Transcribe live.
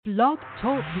Blog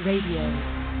Talk Radio.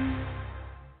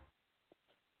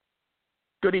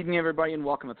 Good evening, everybody, and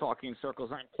welcome to Talking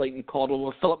Circles. I'm Clayton Caldwell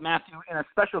with Philip Matthew and a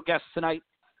special guest tonight,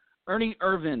 Ernie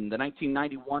Irvan, the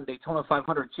 1991 Daytona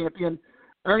 500 champion.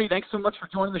 Ernie, thanks so much for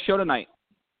joining the show tonight.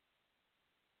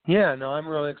 Yeah, no, I'm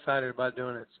really excited about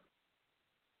doing it.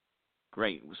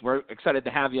 Great. We're excited to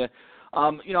have you.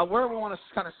 Where we want to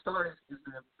kind of start is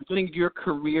the beginning of your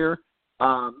career.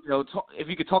 If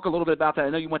you could talk a little bit about that. I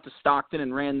know you went to Stockton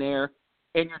and ran there,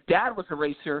 and your dad was a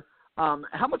racer.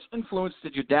 How much influence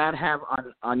did your dad have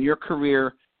on your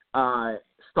career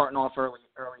starting off early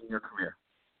in your career?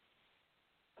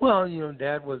 Well,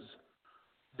 Dad was,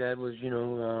 I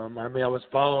was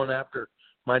following after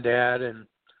my dad and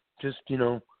just,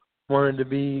 wanted to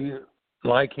be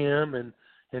like him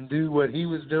and do what he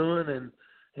was doing.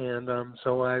 And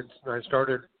so I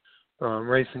started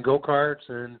racing go-karts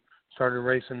and started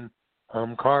racing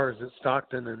cars at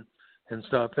Stockton and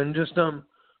stuff. And just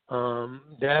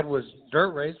Dad was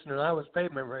dirt racing and I was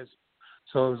pavement racing.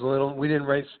 So it was we didn't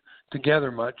race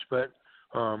together much, but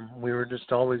we were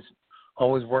just always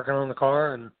working on the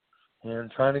car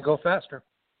and trying to go faster.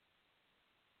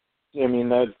 I mean,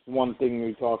 that's one thing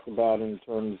we talked about in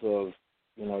terms of,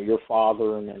 your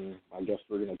father, and I guess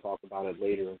we're going to talk about it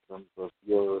later in terms of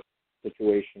your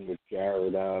situation with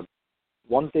Jared.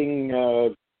 One thing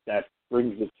that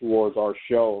brings it towards our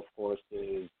show, of course,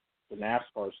 is the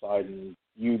NASCAR side, and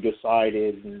you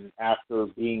decided, and after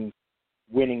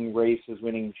winning races,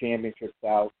 winning championships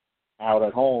out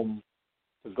at home,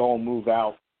 to go and move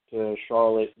out to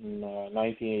Charlotte in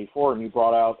 1984, and you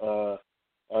brought out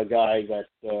a guy that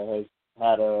has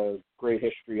had a great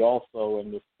history also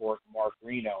in the sport, Mark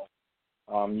Reno.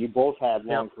 You both had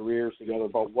long careers together,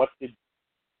 but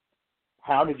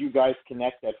how did you guys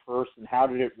connect at first, and how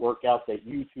did it work out that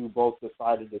you two both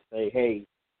decided to say, hey,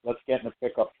 let's get in a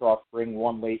pickup truck, bring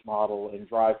one late model, and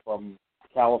drive from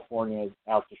California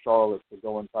out to Charlotte to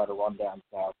go and try to run down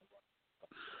south?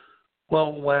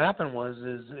 Well, what happened was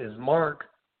Mark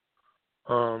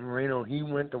Reno, he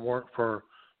went to work for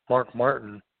Mark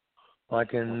Martin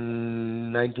like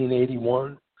in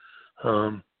 1981,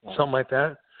 something like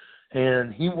that.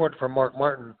 And he worked for Mark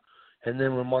Martin. And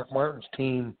then when Mark Martin's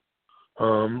team,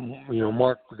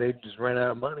 Mark, they just ran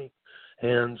out of money.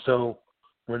 And so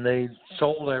when they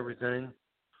sold everything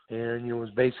and it was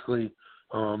basically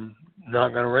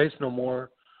not going to race no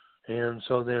more. And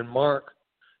so then Mark,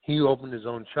 he opened his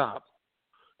own shop.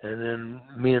 And then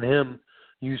me and him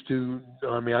I used to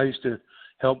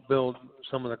help build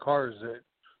some of the cars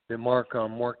that Mark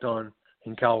worked on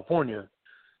in California.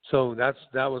 So that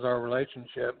was our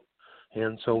relationship.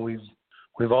 And so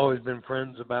we've always been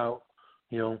friends about,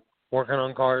 working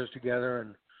on cars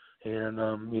together and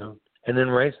then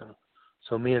racing.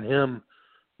 So me and him,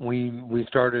 we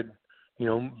started,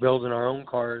 building our own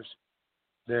cars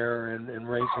there and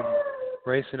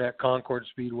racing at Concord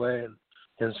Speedway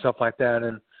and stuff like that.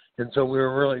 And so we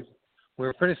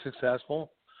were pretty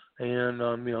successful. And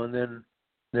and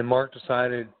then Mark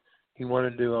decided he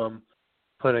wanted to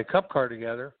put a cup car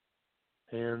together.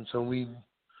 And so we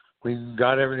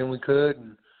got everything we could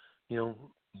and a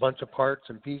bunch of parts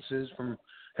and pieces from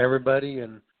everybody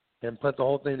and put the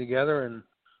whole thing together. And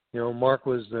Mark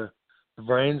was the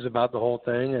brains about the whole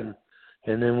thing, and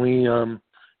then we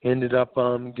ended up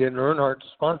getting Earnhardt to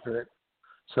sponsor it.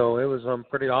 So it was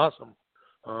pretty awesome.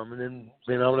 And then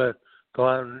being able to go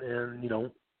out and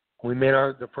we made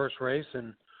the first race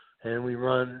and we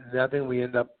run. I think we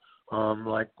end up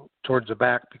like towards the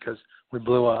back because we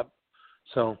blew up.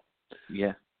 So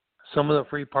yeah, some of the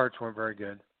free parts weren't very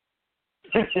good.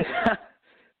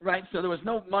 Right. So there was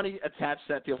no money attached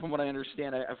to that deal, from what I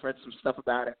understand. I've read some stuff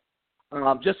about it.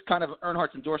 Just kind of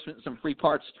Earnhardt's endorsement and some free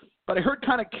parts. But I heard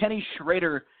kind of Kenny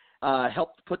Schrader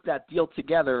helped put that deal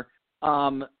together.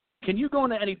 Can you go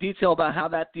into any detail about how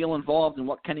that deal involved and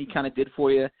what Kenny kind of did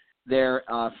for you there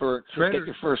to get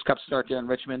your first Cup start there in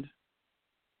Richmond?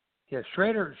 Yeah,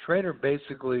 Schrader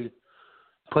basically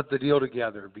put the deal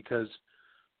together because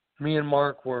me and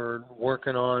Mark were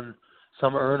working on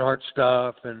some Earnhardt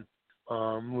stuff, and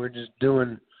we were just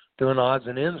doing odds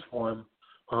and ends for him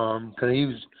because he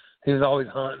was always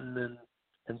hunting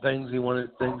and things. He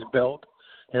wanted things built,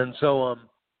 and so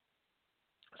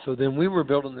then we were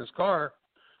building this car,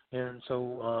 and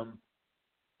so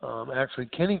actually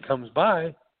Kenny comes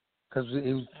by because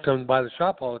he comes by the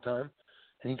shop all the time,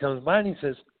 and he comes by and he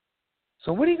says,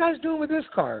 "So what are you guys doing with this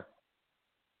car?"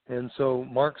 And so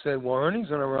Mark said, "Well, Ernie's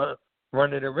going to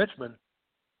run it at Richmond."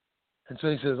 And so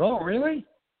he says, "Oh, really?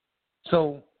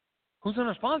 So who's going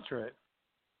to sponsor it?"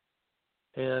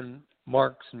 And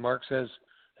Mark says,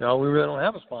 "We really don't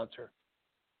have a sponsor."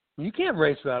 you can't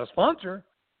race without a sponsor.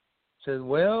 Said,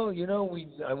 well, you know,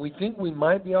 we think we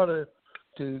might be able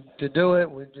to do it.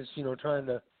 We're just, you know, trying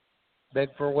to beg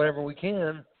for whatever we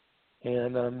can.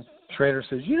 And Schrader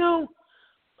says, you know,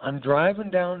 I'm driving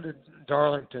down to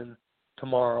Darlington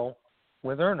tomorrow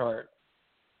with Earnhardt,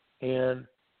 and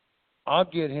I'll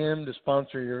get him to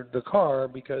sponsor the car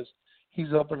because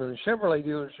he's opening a Chevrolet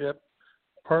dealership.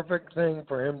 Perfect thing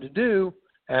for him to do,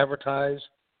 advertise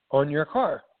on your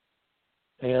car.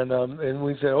 And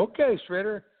we said, okay,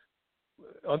 Schrader,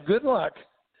 good luck.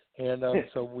 And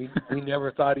so we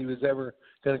never thought he was ever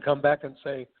going to come back and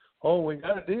say, oh, we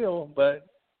got a deal. But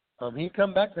he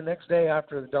come back the next day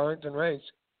after the Darlington race,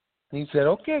 and he said,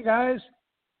 okay, guys,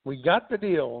 we got the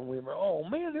deal. And we were, oh,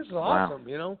 man, this is awesome,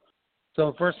 you know.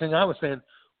 So the first thing I was saying,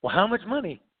 well, how much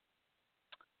money?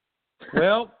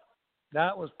 Well,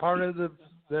 that was part of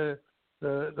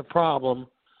the problem,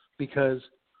 because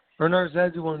Earnhardt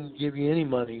said he wasn't give you any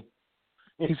money.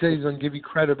 He said he's going to give you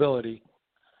credibility.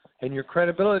 And your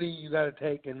credibility, you got to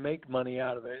take and make money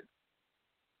out of it.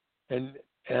 And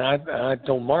I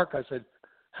told Mark, I said,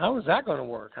 how is that going to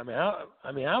work? I mean,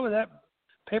 how would that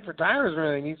pay for tires or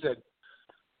anything? He said,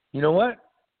 you know what?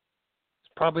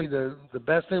 It's probably the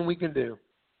best thing we can do.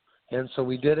 And so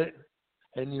we did it.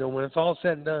 And, you know, when it's all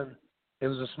said and done, it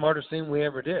was the smartest thing we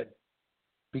ever did,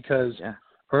 because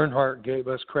Earnhardt gave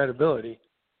us credibility,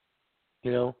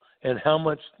 you know. And how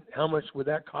much would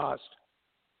that cost?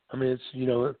 I mean, it's, you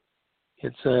know,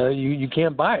 it's you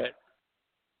can't buy it.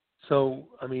 So,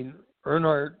 I mean,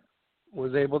 Earnhardt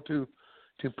was able to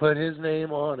put his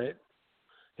name on it,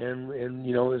 and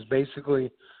you know, it was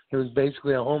basically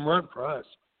a home run for us.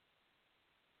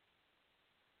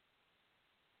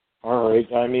 All right.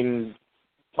 I mean,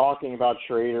 talking about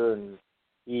Schrader, and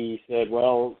he said,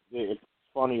 well, it's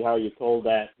funny how you told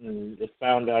that, and it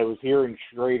found I was hearing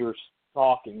Schrader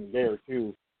talking there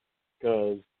too,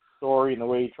 because story and the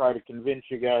way he tried to convince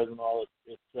you guys and all,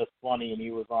 it's just funny. And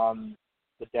he was on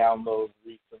the download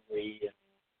recently and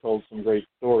told some great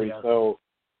stories. Yeah. So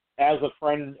as a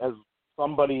friend, as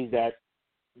somebody that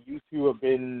you two have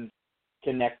been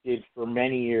connected for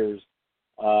many years,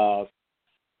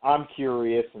 I'm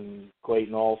curious, and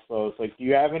Clayton also, it's like, do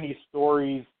you have any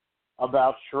stories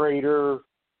about Schrader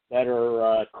that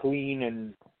are clean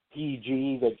and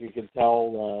PG that you could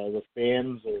tell the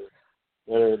fans,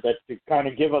 or that to kind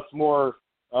of give us more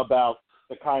about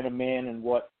the kind of man and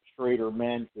what Schrader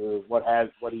meant, or what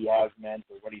he has meant,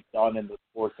 or what he's done in the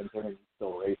sport concerning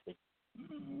still racing?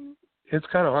 It's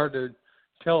kind of hard to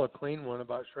tell a clean one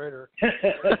about Schrader.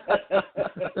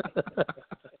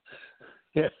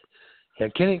 Yeah,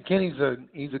 Kenny's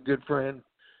a good friend,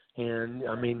 and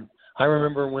I mean, I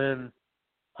remember when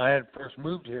I had first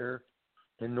moved here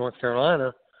in North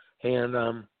Carolina, and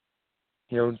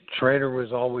you know, Schrader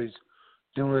was always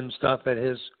doing stuff at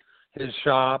his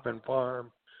shop and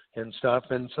farm and stuff,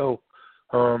 and so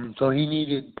he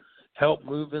needed help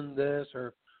moving this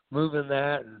or moving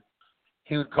that, and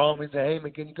he would call me and say, hey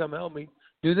man, can you come help me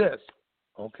do this?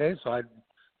 Okay, so I'd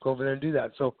go over there and do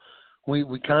that. So we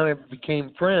kind of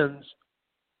became friends,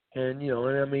 and you know,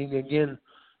 and I mean, again,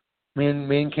 me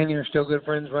and Kenny are still good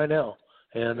friends right now,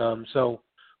 and so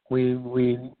we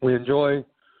enjoy,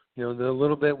 you know, the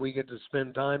little bit we get to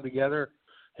spend time together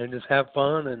and just have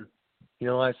fun. And you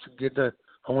know, I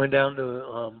went down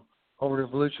to over to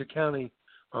Volusia County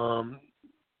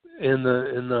in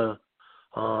the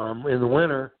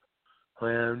winter,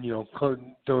 and you know,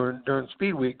 during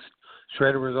speed weeks,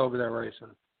 Schrader was over there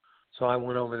racing, so I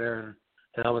went over there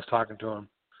and I was talking to him.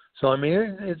 So I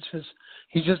mean, it's just,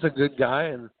 he's just a good guy,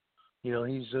 and you know,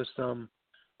 he's just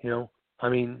you know, I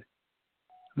mean,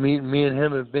 me and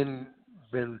him have been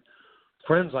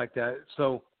friends like that.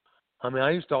 So I mean,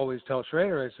 I used to always tell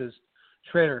Schrader, I says,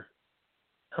 Schrader,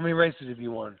 how many races have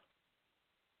you won?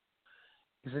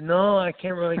 He said, no, I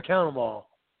can't really count them all.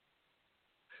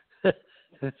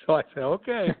 And so I said,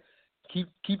 okay, keep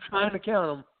trying to count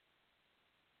them.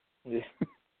 Yeah.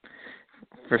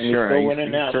 For sure.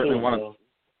 He's certainly won.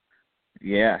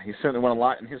 Yeah, he's certainly won a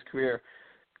lot in his career.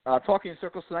 Talking in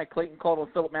circles tonight, Clayton Caldwell,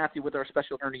 Philip Matthew with our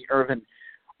special Ernie Irvan,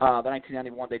 the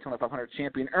 1991 Daytona 500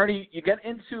 champion. Ernie, you get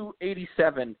into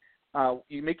 87.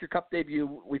 You make your Cup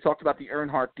debut. We talked about the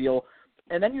Earnhardt deal.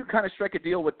 And then you kind of strike a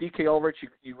deal with DK Ulrich.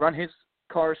 You run his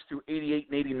cars through 88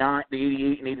 and 89, the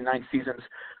 88 and 89 seasons.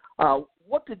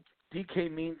 What did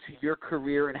DK mean to your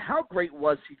career, and how great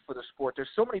was he for the sport? There's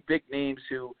so many big names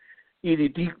who either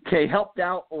DK helped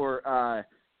out or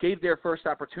gave their first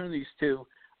opportunities to,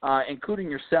 including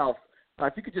yourself.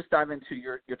 If you could just dive into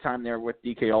your time there with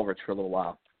DK Ulrich for a little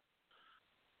while.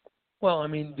 Well, I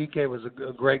mean, DK was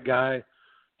a great guy.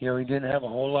 You know, he didn't have a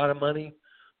whole lot of money,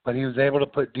 but he was able to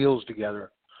put deals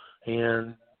together.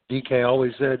 And DK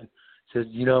always said,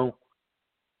 you know,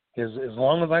 as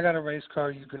long as I got a race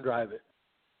car, you can drive it,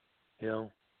 you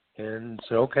know. And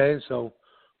so, okay, so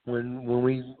when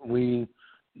we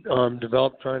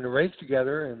developed trying to race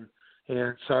together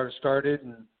and started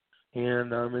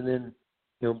and then,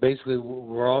 you know, basically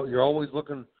you're always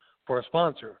looking for a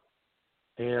sponsor.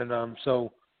 And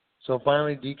so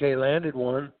finally DK landed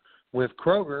one with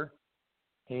Kroger,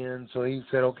 and so he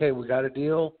said, okay, we got a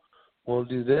deal. We'll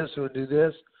do this. We'll do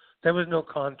this. There was no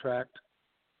contract.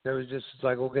 There was just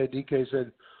like, okay, DK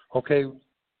said, okay, you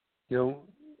know,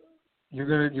 you're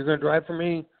gonna drive for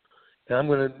me, and I'm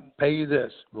gonna pay you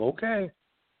this. Okay.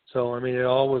 So I mean, it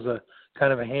all was a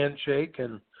kind of a handshake,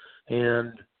 and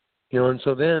you know, and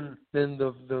so then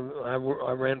I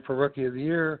ran for Rookie of the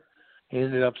Year, and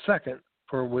ended up second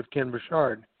with Ken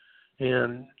Bouchard,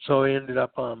 and so I ended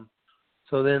up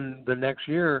so then the next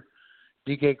year,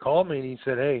 DK called me and he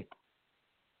said, hey,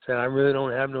 I really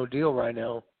don't have no deal right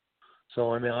now.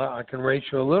 So, I mean, I can race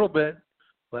you a little bit,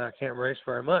 but I can't race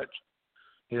very much,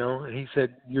 you know. And he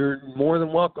said, you're more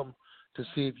than welcome to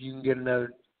see if you can get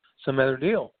some other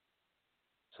deal.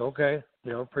 So, okay,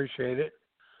 you know, appreciate it.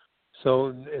 So,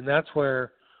 and that's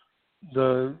where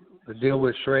the deal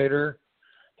with Schrader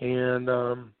and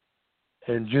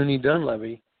Junie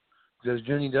Dunleavy, because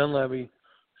Junie Dunleavy,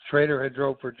 Schrader had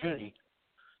drove for Junie.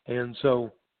 And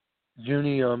so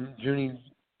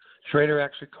Schrader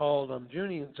actually called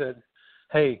Junie and said,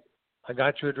 hey, I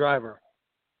got you a driver.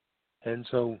 And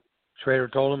so Schrader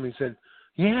told him, he said,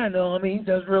 yeah, no, I mean, he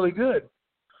does really good.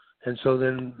 And so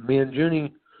then me and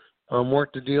Junie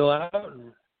worked the deal out,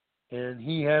 and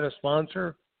he had a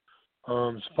sponsor.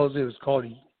 Supposedly it was called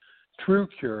True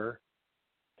Cure,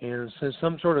 and it's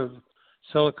some sort of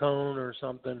silicone or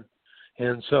something.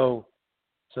 And so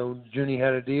Junie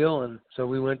had a deal, and so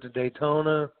we went to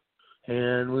Daytona,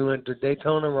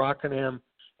 Rockingham,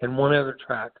 and one other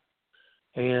track.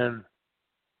 And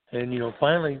you know,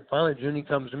 finally Junie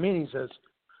comes to me and he says,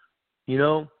 you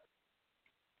know,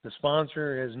 the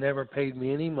sponsor has never paid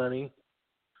me any money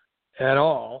at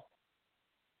all,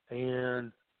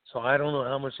 and so I don't know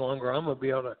how much longer I'm going to be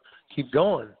able to keep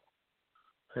going.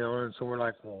 You know, and so we're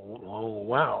like, oh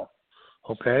wow,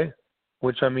 okay.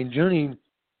 Which, I mean, Junie's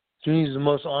the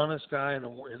most honest guy in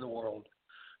the world.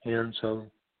 And so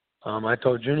I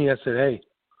told Junie, I said, hey,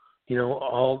 you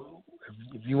know,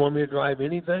 if you want me to drive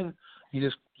anything, you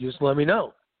just let me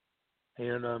know.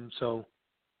 And so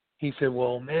he said,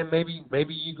 well, man,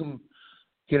 maybe you can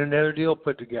get another deal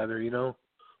put together, you know.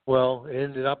 Well, it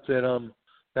ended up that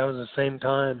that was the same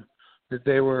time that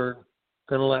they were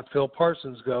going to let Phil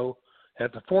Parsons go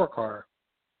at the 4-car.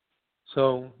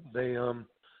 So they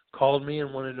called me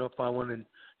and wanted to know if I wanted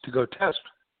to go test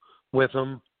with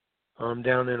them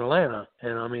down in Atlanta.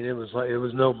 And I mean, it was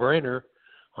no brainer.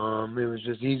 It was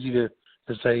just easy to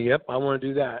say, yep, I want to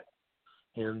do that.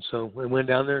 And so we went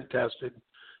down there and tested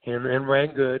and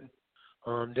ran good.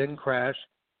 Didn't crash.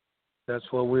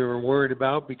 That's what we were worried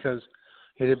about, because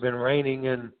it had been raining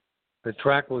and the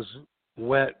track was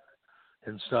wet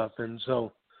and stuff. And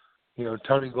so, you know,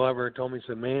 Tony Glover told me, he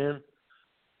said, man,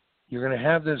 you're going to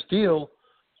have this deal.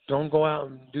 Don't go out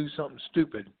and do something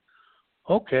stupid.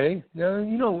 Okay. Now,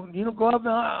 you know, go out and,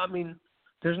 I mean,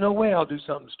 there's no way I'll do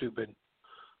something stupid.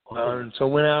 And so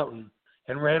went out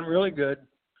and ran really good.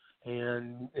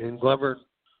 And Glover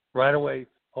right away,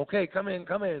 okay, come in.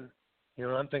 You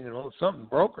know, I'm thinking, oh, something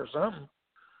broke or something.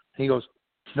 He goes,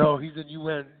 no, he said, you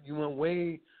went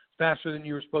way faster than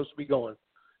you were supposed to be going.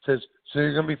 Says, so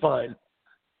you're going to be fine.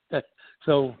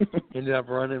 So ended up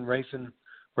racing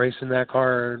that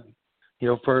car, you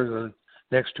know, for the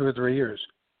next 2 or 3 years.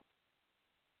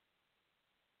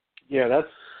 Yeah,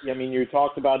 I mean, you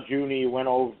talked about Junie, went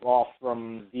off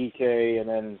from DK and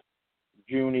then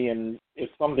Junie, and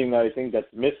it's something that I think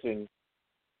that's missing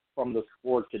from the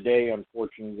sport today,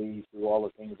 unfortunately, through all the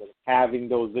things that having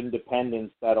those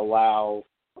independents that allow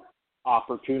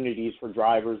opportunities for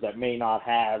drivers that may not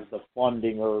have the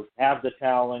funding or have the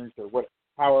talent or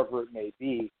however it may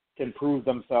be, can prove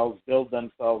themselves, build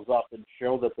themselves up, and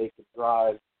show that they could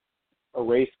drive a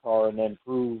race car, and then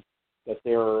prove that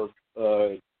they're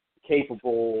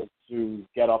capable to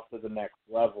get up to the next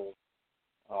level,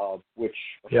 which,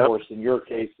 of course, in your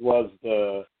case was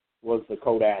the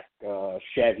Kodak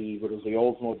Chevy, but it was the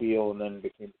Oldsmobile and then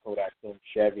became the Kodak Film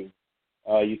Chevy.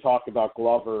 You talked about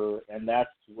Glover, and that's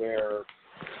where,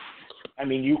 I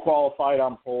mean, you qualified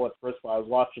on pole at Bristol. I was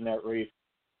watching that race.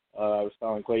 I was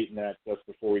telling Clayton that just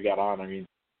before we got on. I mean,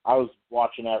 I was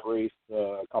watching that race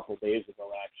a couple of days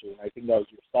ago, actually, and I think that was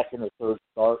your second or third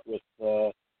start with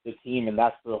the team, and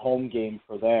that's the home game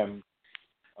for them.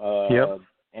 Yep.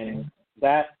 And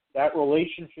that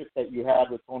relationship that you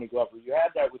had with Tony Glover, you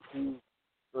had that with 2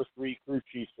 or 3 crew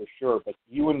chiefs for sure, but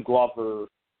you and Glover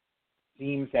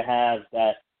seem to have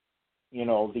that,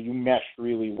 that you meshed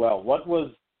really well. What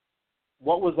was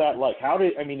that like?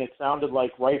 It sounded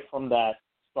like right from that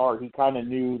start, he kind of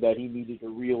knew that he needed to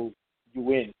reel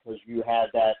you in because you had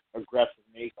that aggressive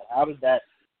nature. How did that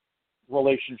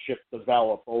relationship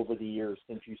develop over the years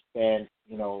since you spent,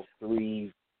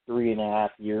 3.5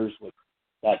 years with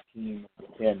that team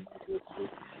with him?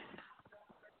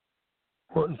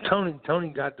 Well, Tony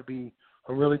got to be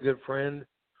a really good friend,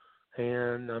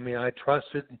 and I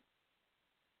trusted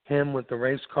him with the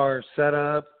race car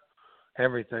setup,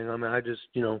 everything. I just,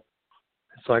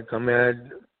 it's like, I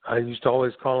used to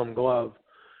always call him Glove,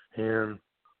 and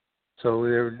so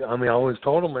I always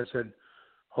told him, I said,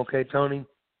 okay, Tony,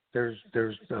 there's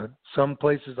some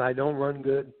places I don't run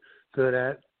good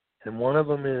at, and one of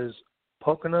them is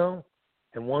Pocono,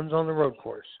 and one's on the road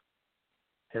course.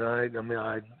 And I'm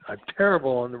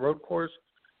terrible on the road course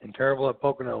and terrible at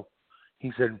Pocono.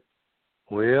 He said,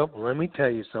 well, let me tell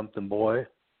you something, boy.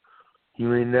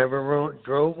 You ain't never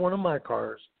drove one of my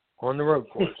cars on the road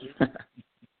course.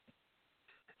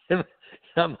 And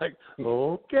I'm like,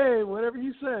 okay, whatever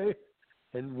you say.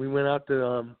 And we went out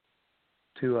to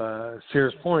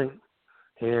Sears Point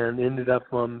and ended up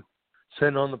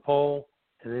sitting on the pole,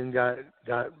 and then got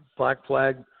black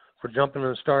flag for jumping on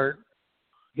the start,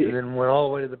 and then went all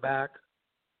the way to the back,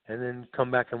 and then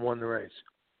come back and won the race.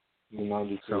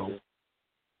 So,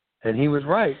 and he was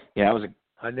right. Yeah,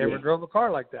 I never drove a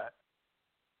car like that.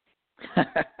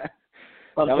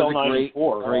 Until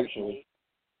 94, actually.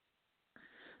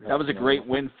 That was a great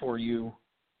win for you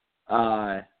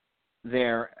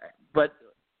there. But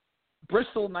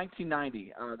Bristol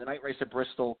 1990, the night race at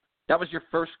Bristol, that was your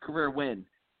first career win.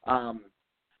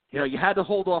 You had to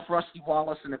hold off Rusty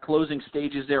Wallace in the closing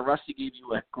stages there. Rusty gave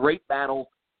you a great battle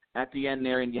at the end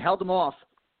there, and you held him off.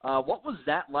 What was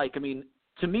that like? To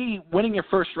me, winning your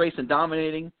first race and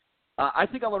dominating, I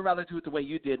think I would rather do it the way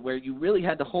you did, where you really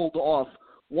had to hold off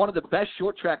one of the best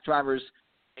short track drivers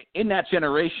in that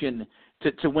generation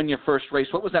to win your first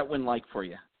race. What was that win like for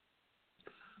you?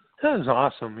 That was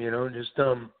awesome. Just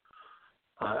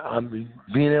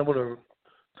being able to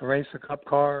race a Cup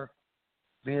car,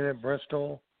 being at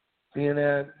Bristol, being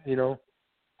able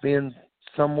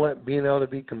to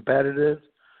be competitive.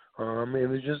 It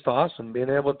was just awesome being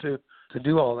able to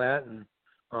do all that, and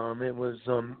it was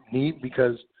neat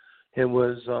because it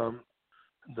was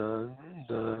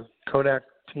the Kodak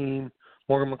team,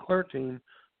 Morgan McClure team,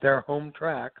 their home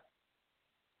track,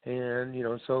 and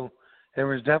so there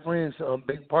was definitely a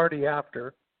big party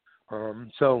after.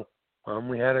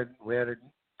 We had a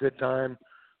good time.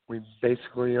 We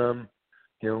basically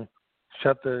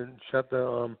shut the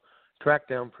track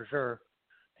down for sure,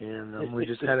 and we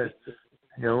just had it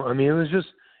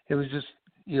was just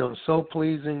so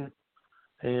pleasing,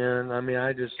 and I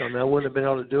wouldn't have been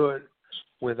able to do it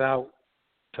without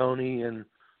Tony and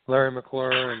Larry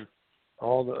McClure and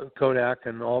all the Kodak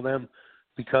and all them,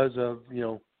 because of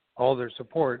all their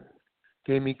support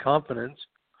gave me confidence,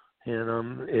 and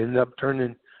ended up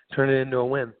turning it into a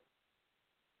win.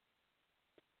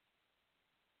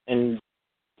 And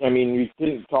we've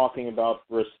been talking about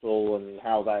Bristol and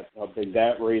how big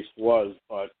that race was,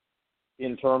 but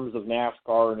in terms of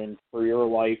NASCAR and for your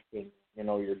life and,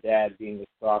 your dad being a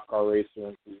stock car racer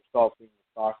and for yourself being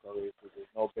a stock car racer, there's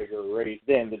no bigger race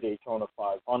than the Daytona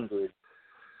 500.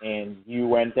 And you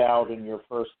went out in your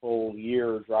first full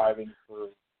year driving to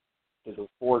the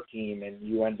 4 team, and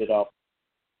you ended up,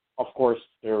 of course,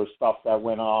 there was stuff that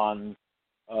went on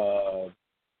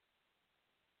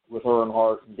with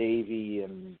Earnhardt and Davey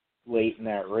and late in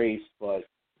that race, but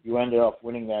you ended up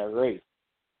winning that race.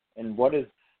 And what is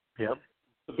the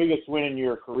biggest win in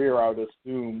your career, I would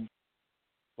assume,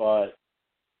 but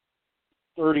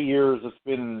 30 years,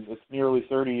 it's nearly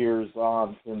 30 years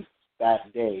on since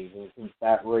that day, since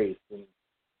that race. And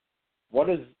what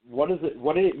did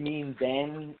it mean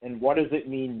then, and what does it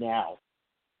mean now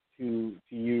to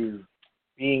you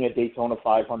being a Daytona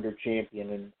 500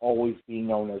 champion and always being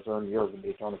known as Ernie Irvan,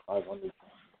 Daytona 500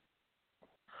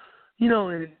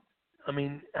 champion?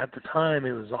 At the time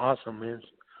it was awesome. It's,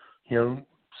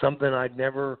 something I'd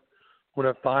never would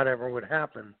have thought ever would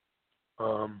happen.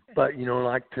 But,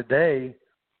 like today,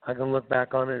 I can look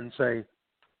back on it and say,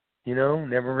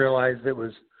 never realized it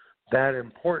was that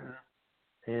important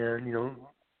and,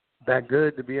 that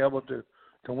good to be able to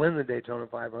win the Daytona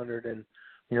 500. And,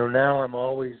 now I'm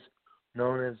always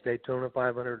known as Daytona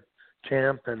 500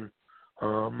 champ, and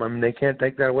they can't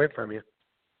take that away from you.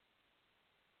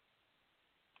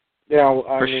 Yeah,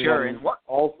 for sure. And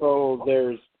also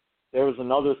there was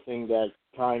another thing that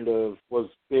kind of was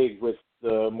big with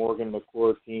the Morgan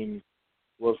McClure team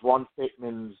was Ron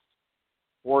Pittman's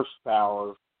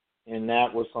horsepower, and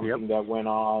that was something that went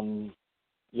on,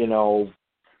 you know,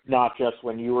 not just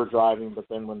when you were driving, but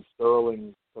then when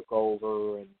Sterling took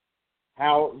over. And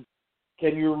how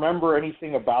can you remember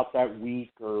anything about that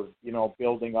week, or, you know,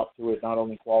 building up to it, not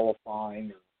only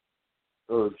qualifying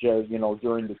or just, you know,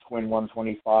 during the Twin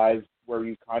 125, where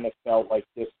you kind of felt like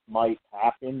this might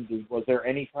happen? Was there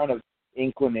any kind of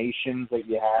inclinations that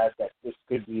you had that this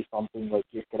could be something like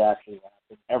it could actually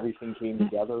happen? Everything came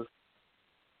together.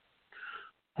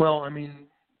 Well, I mean,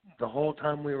 the whole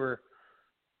time we were,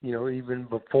 you know, even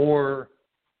before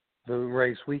the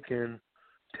race weekend,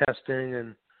 testing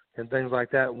and things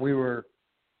like that,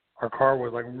 our car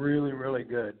was like really, really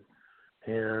good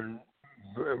and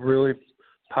really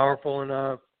powerful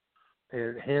enough.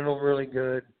 It handled really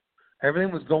good.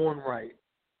 Everything was going right.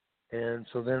 And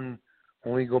so then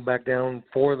when we go back down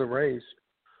for the race,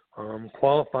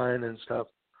 qualifying and stuff,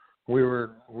 we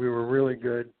were really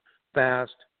good,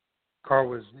 fast. Car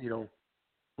was, you know,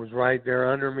 was right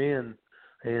there under me, and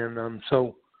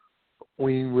so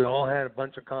we all had a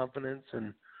bunch of confidence,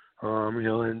 and you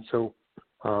know, and so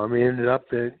we ended up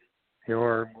that, you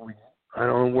know, I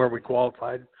don't know where we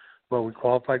qualified, but we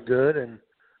qualified good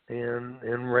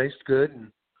and raced good,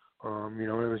 and you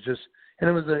know, it was just, and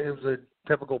it was a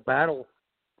typical battle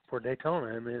for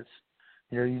Daytona. I mean, it's,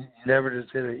 you know, you never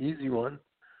just hit an easy one,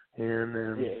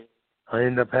 and I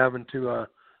ended up having to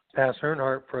pass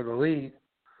Earnhardt for the lead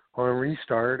on a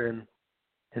restart, and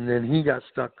then he got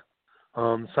stuck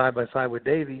side by side with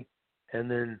Davey,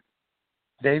 and then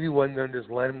Davey wasn't going to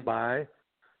just let him by,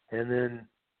 and then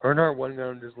Earnhardt wasn't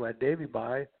going to just let Davey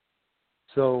by,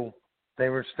 so they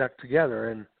were stuck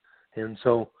together, and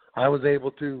so I was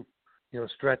able to, you know,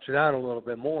 stretch it out a little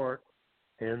bit more,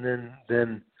 and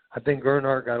then I think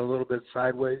Earnhardt got a little bit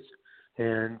sideways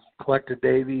and collected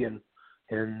Davey, and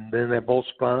then they both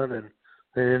spun, and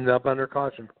they ended up under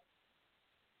caution.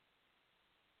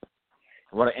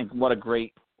 What a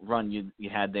great run you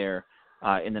had there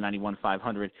in the 91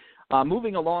 500.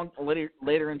 Moving along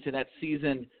later into that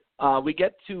season, we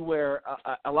get to where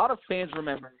a lot of fans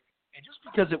remember, and just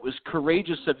because it was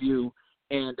courageous of you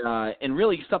and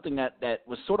really something that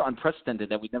was sort of unprecedented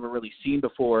that we'd never really seen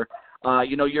before.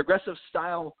 You know, your aggressive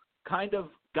style kind of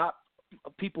got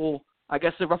people, I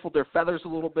guess, they ruffled their feathers a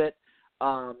little bit.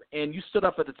 And you stood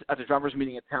up at the drivers'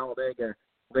 meeting at Talladega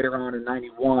later on in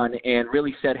 91 and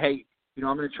really said, hey, you know,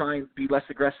 I'm going to try and be less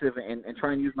aggressive and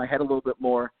try and use my head a little bit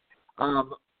more.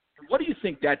 What do you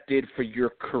think that did for your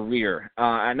career?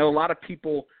 I know a lot of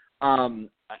people,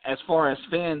 as far as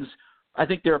fans, I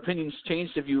think their opinions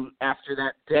changed of you after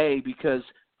that day because,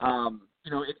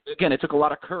 you know, it took a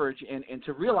lot of courage and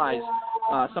to realize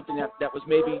something that was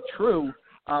maybe true.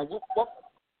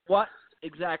 What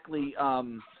exactly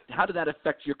how did that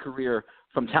affect your career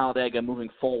from Talladega moving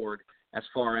forward as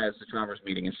far as the drivers'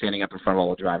 meeting and standing up in front of all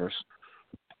the drivers?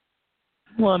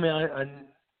 Well, I mean,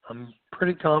 I'm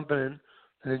pretty confident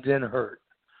that it didn't hurt,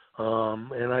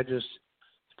 and I just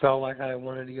felt like I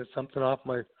wanted to get something off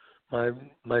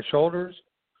my shoulders,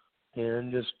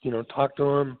 and just, you know, talk to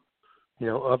them, you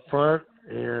know, up front,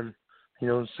 and, you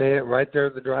know, say it right there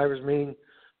at the drivers' meeting,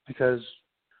 because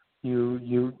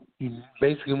you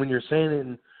basically, when you're saying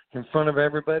it in front of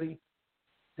everybody,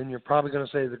 then you're probably going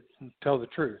to tell the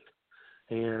truth.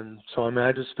 And so, I mean,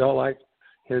 I just felt like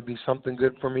it would be something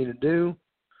good for me to do.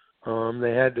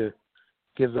 They had to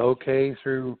give the okay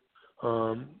through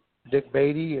Dick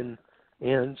Beatty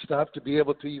and stuff to be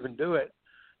able to even do it.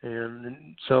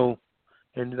 And so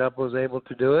ended up was able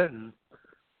to do it.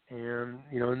 And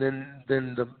you know, and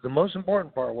then the most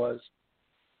important part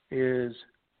is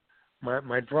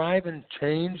my driving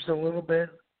changed a little bit,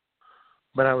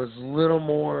 but I was a little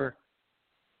more,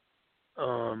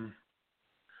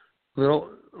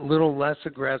 little less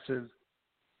aggressive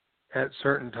at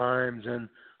certain times, and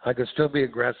I could still be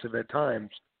aggressive at times.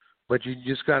 But you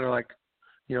just gotta, like,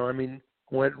 you know, I mean,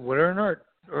 what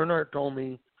Earnhardt told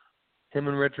me, him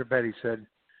and Richard Petty said,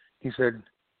 he said,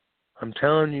 I'm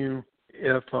telling you,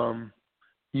 if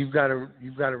you've got to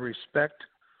respect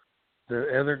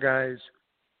the other guy's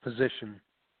position.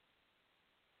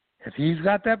 If he's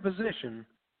got that position,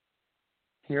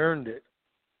 he earned it.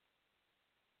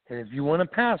 And if you want to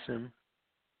pass him,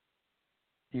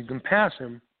 you can pass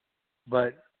him,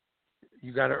 but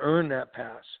you got to earn that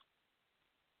pass.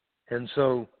 And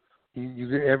so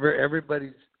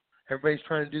everybody's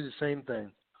trying to do the same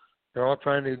thing. They're all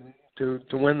trying to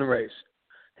win the race,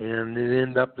 and it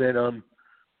ended up that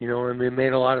you know, I mean, it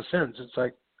made a lot of sense. It's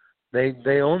like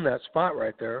they own that spot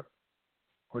right there,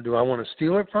 or do I want to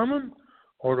steal it from him,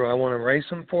 or do I want to race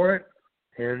him for it?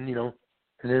 And and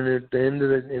then at the end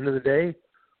of the day,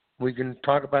 we can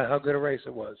talk about how good a race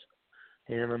it was.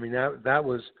 And I mean that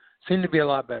was seemed to be a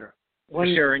lot better. For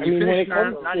sure. And you finished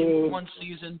 91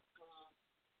 season.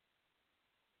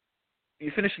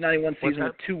 You finished the 91 season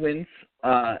with 2 wins,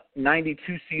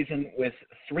 92 season with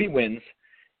 3 wins.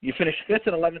 You finished 5th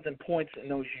and 11th in points in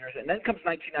those years. And then comes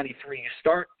 1993. You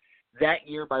start that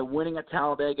year by winning at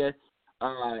Talladega.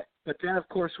 But then, of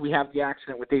course, we have the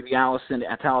accident with Davey Allison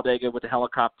at Talladega with the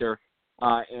helicopter.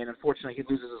 And unfortunately, he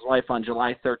loses his life on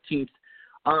July 13th.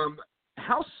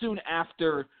 How soon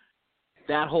after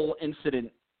that whole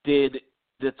incident did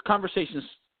the conversations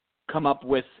come up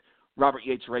with Robert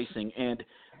Yates Racing? And,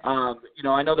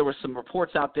 I know there were some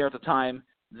reports out there at the time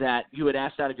that you had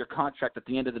asked out of your contract at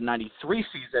the end of the 93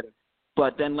 season,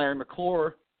 but then Larry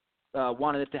McClure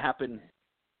wanted it to happen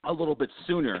a little bit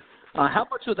sooner. How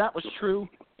much of that was true,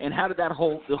 and how did the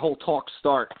whole talk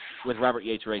start with Robert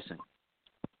Yates Racing?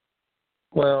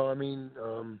 Well, I mean,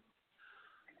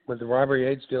 with the Robert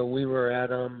Yates deal, we were at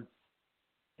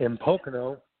in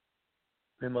Pocono,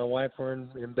 and my wife were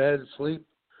in bed asleep,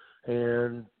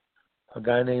 and a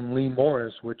guy named Lee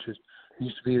Morris, which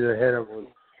used to be the head of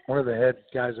one of the head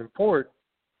guys in Ford,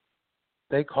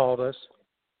 they called us,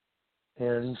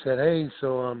 and he said, "Hey,"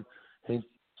 so he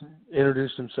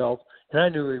introduced himself, and I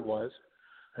knew who he was,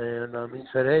 and he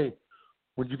said, "Hey,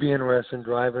 would you be interested in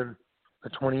driving a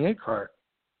 28 car?"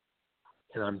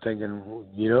 And I'm thinking,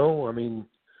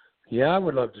 yeah, I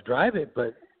would love to drive it,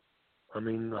 but I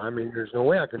mean, there's no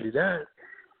way I can do that.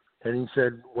 And he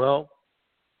said,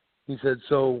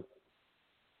 so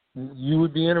you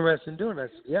would be interested in doing it? I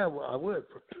said, yeah, well, I would,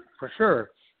 for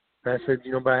sure. And I said,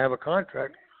 but I have a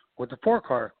contract with the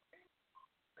 4-car.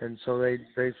 And so they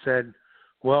said,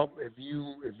 well, if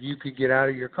you could get out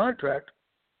of your contract,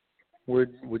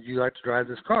 would you like to drive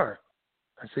this car?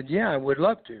 I said, yeah, I would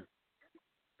love to.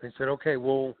 They said, okay,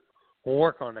 we'll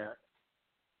work on that.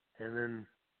 And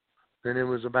then it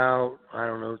was about, I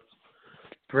don't know,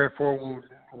 3 or 4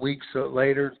 weeks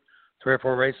later, 3 or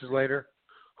 4 races later,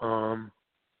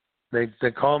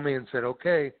 they called me and said,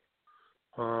 okay,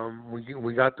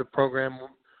 we got the program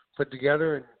put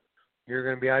together, and you're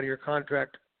going to be out of your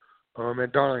contract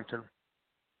at Darlington.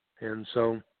 And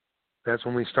so that's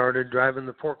when we started driving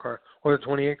the 4-car or the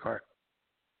 28 car.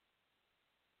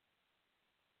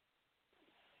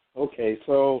 Okay,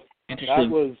 so that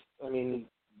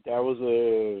was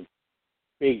a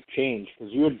big change,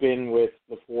 because you had been with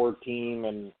the Ford team,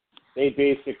 and they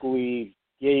basically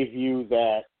gave you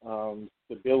that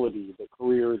stability, the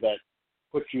career that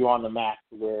put you on the map,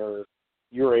 where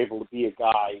you're able to be a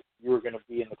guy. You were going to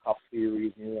be in the Cup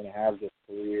Series, and you're going to have this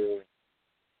career.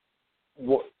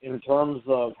 In terms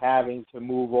of having to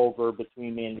move over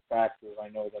between manufacturers, I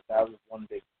know that was one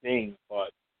big thing,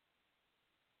 but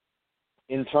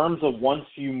in terms of once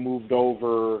you moved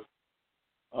over,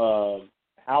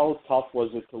 how tough was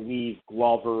it to leave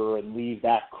Glover and leave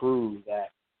that crew that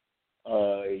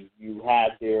you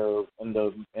had there, and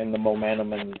the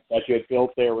momentum and that you had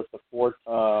built there with the Ford,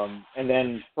 and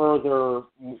then further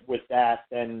with that,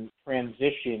 then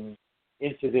transition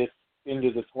into the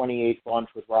 28 bunch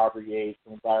with Robert Yates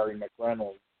and Barry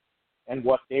McReynolds, and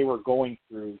what they were going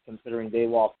through, considering they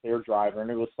lost their driver, and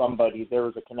there was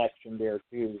a connection there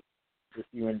too with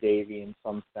you and Davey in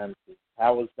some senses.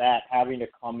 How was that, having to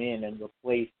come in and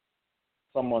replace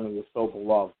someone who was so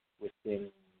beloved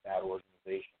within that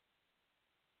organization?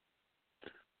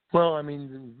 Well, I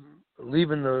mean,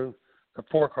 leaving the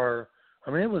 4-car,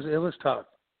 I mean, it was tough.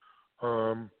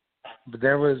 But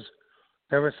there was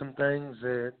some things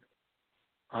that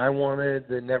I wanted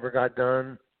that never got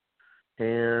done,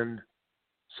 and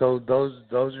so those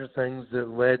are things that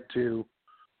led to,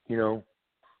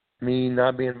 me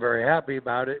not being very happy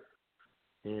about it.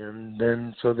 And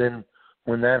then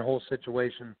when that whole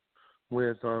situation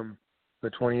with the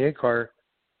 28 car,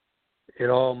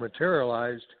 it all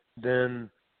materialized,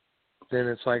 then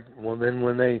it's like, well, then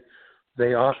when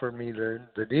they offered me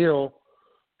the deal,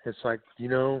 it's like,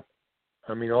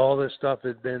 all this stuff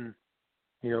had been,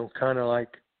 kind of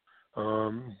like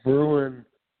brewing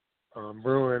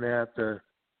at the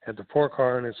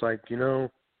 4-car, and it's like,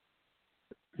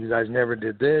 you guys never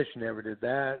did this, you never did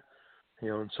that,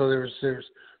 and so there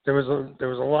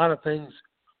was a lot of things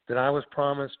that I was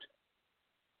promised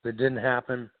that didn't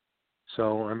happen.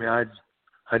 So I mean, I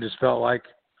just felt like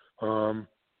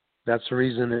that's the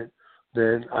reason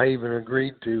that I even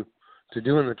agreed to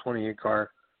doing the 28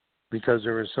 car, because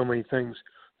there were so many things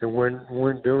that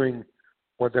weren't doing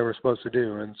what they were supposed to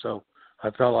do, and so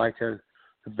I felt like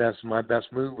my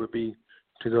best move would be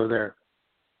to go there.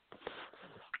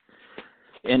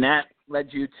 and that led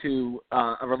you to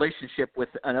a relationship with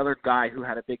another guy who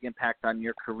had a big impact on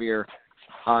your career,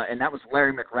 and that was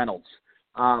Larry McReynolds.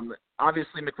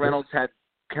 Obviously, McReynolds had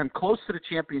come close to the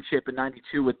championship in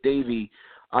 '92 with Davey,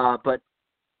 but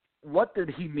what did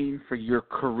he mean for your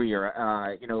career?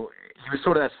 He was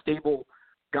sort of a stable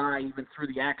guy even through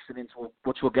the accidents,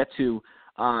 which we'll get to,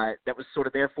 that was sort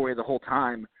of there for you the whole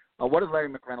time. What did Larry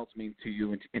McReynolds mean to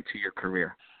you into your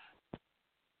career?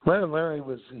 Larry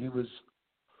was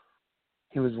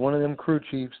one of them crew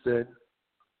chiefs that,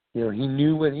 he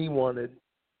knew what he wanted,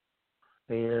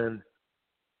 and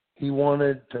he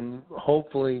wanted to,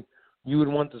 hopefully you would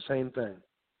want the same thing.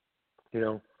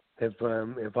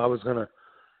 If I was going to,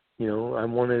 I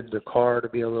wanted the car to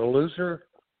be a little looser,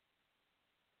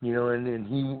 and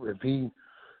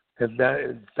if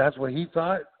that's what he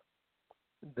thought,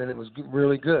 then it was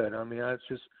really good. I mean, it's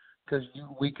just because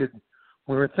we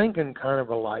were thinking kind of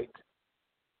alike,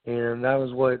 and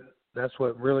that's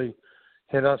what really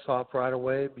hit us off right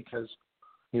away, because,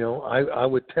 I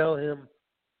would tell him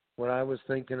what I was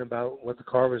thinking about what the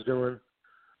car was doing,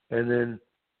 and then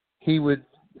he would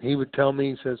tell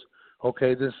me, he says,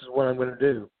 okay, this is what I'm going to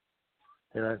do.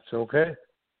 And I said, okay.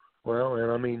 Well,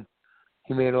 and I mean,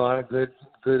 he made a lot of good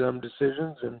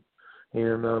decisions, and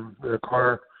the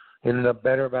car ended up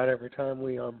better about every time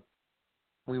we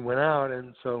went out,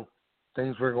 and so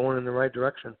things were going in the right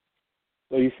direction.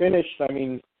 So you finished,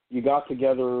 you got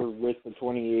together with the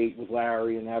 28 with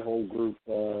Larry, and that whole group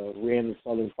ran the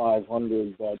Southern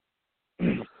 500, but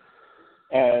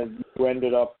and you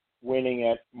ended up winning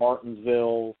at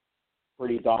Martinsville,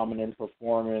 pretty dominant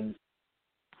performance.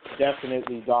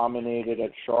 Definitely dominated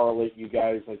at Charlotte. You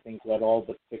guys, I think, led all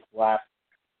but 6 laps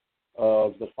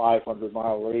of the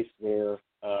 500-mile race there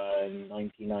in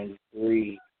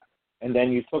 1993. And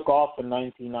then you took off in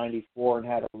 1994 and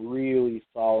had a really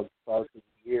solid start to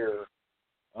the year.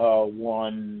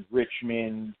 Won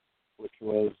Richmond, which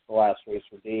was the last race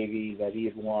for Davey that he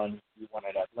had won. You won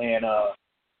at Atlanta.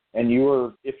 And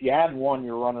if you hadn't won,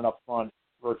 you were running up front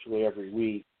virtually every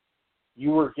week.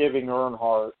 You were giving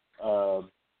Earnhardt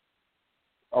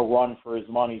a run for his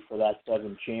money for that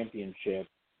 7th championship.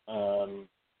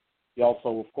 He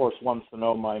also, of course, won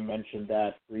Sonoma. I mentioned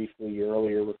that briefly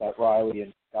earlier with that Riley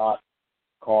and Scott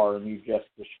car, and you just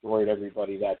destroyed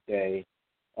everybody that day.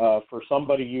 For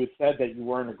somebody, you had said that you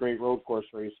weren't a great road course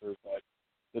racer, but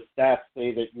the stats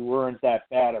say that you weren't that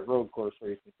bad at road course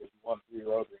racing because you won 3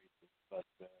 road races. But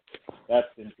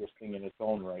that's interesting in its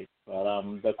own right. But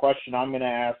the question I'm going to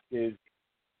ask is,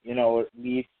 it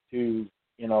leads to,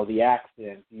 the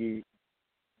accident.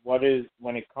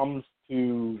 When it comes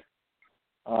to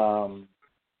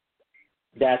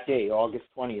that day, August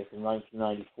 20th in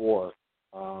 1994,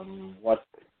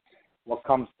 what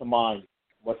comes to mind?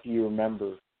 What do you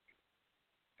remember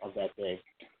of that day?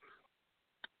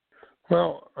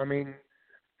 Well,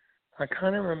 I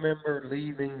kind of remember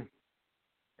leaving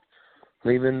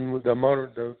the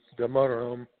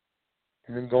motorhome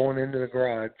and then going into the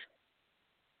garage.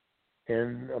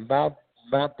 And about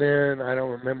then, I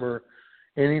don't remember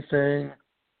anything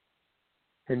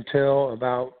until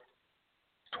about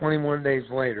 21 days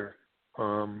later,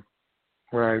 when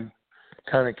I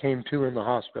kind of came to in the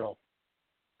hospital.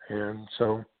 And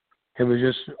so it was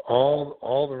just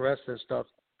all the rest of the stuff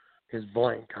is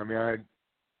blank. I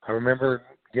remember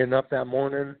getting up that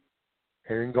morning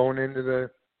and then going into the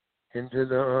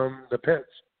pits,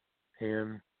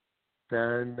 and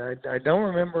I don't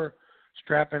remember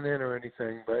strapping in or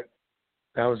anything, but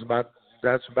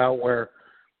that's about where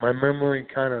my memory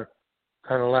kind of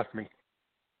left me.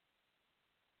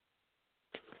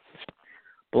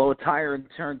 Blow a tire in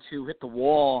turn 2, hit the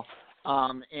wall,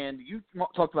 and you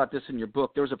talked about this in your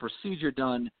book. There was a procedure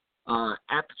done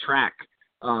at the track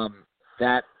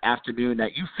that afternoon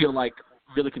that you feel like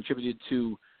really contributed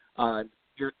to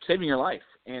your saving your life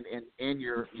and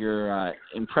your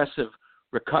impressive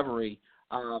recovery.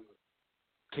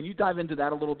 Can you dive into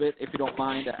that a little bit, if you don't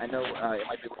mind? I know it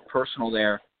might be a little personal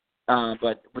there,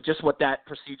 but just what that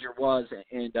procedure was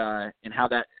and how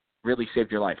that really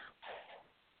saved your life.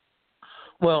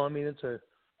 Well, I may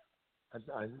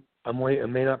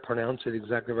not pronounce it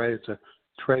exactly right. It's a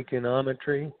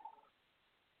tracheotomy.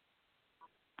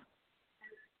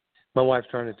 My wife's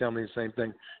trying to tell me the same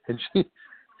thing, and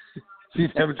she's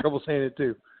having trouble saying it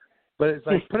too. But it's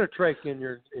like put a trach in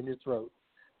your throat,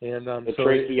 and the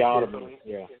tracheotomy.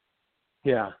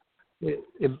 Yeah.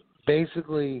 It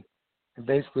basically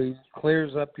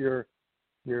clears up your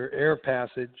air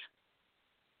passage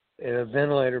in a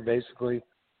ventilator, basically,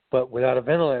 but without a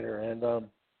ventilator. And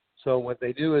so what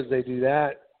they do is they do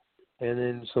that, and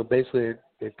then so basically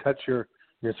it cuts your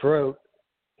throat,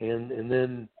 and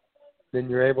then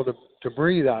you're able to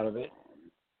breathe out of it.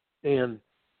 And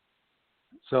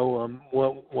so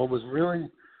what was really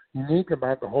unique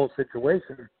about the whole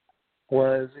situation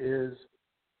is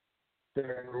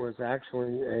there was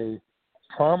actually a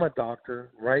trauma doctor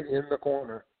right in the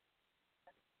corner.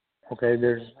 Okay,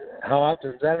 how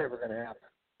often is that ever going to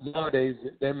happen? Nowadays,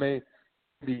 there may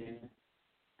be,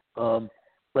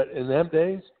 but in them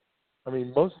days, I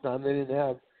mean, most of the time they didn't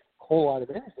have a whole lot of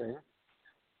anything.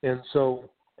 And so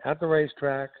at the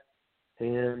racetrack,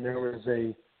 and there was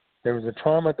a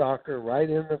trauma doctor right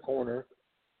in the corner,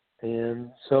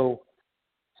 and so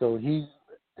they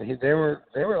were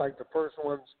like the first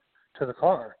ones to the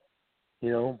car,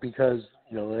 because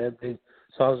they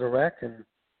saw it was a wreck, and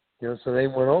so they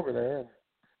went over there,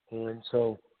 and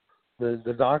so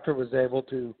the doctor was able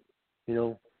to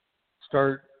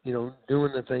start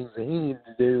doing the things that he needed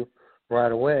to do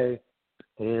right away,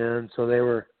 and so they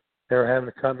were having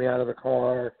to cut me out of the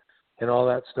car and all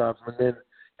that stuff. And then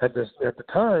at the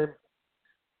time,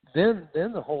 then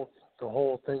the whole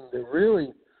thing that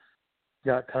really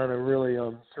got kind of really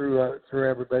threw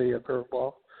everybody a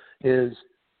curveball is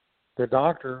the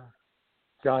doctor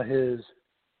got his,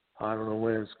 I don't know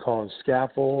what it's called,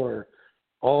 scaffold, or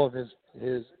all of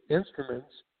his instruments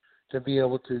to be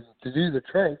able to do the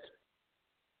trick,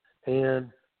 and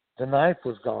the knife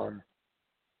was gone.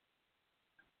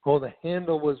 Well, the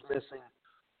handle was missing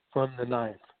from the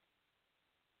knife,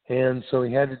 and so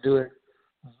he had to do it,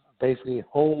 basically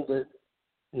hold it,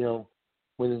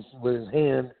 with his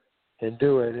hand and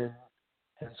do it,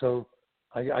 and so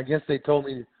I guess they told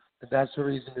me that that's the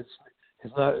reason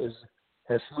it's not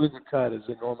as smooth a cut as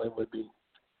it normally would be.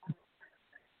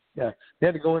 Yeah, they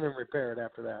had to go in and repair it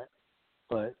after that,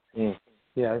 but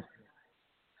yeah.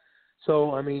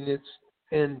 So I mean, it's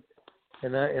and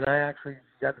I actually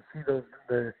got to see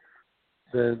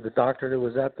the doctor that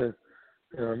was at the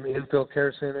infield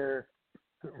care center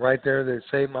right there that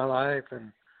saved my life,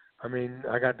 and I mean,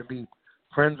 I got to be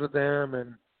friends with them,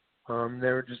 and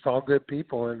they were just all good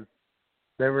people, and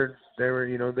they were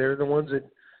they're the ones that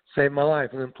saved my life.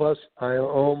 And then plus I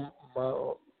owe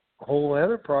my whole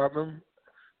other problem,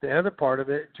 the other part of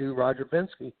it, to Roger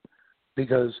Penske,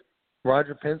 because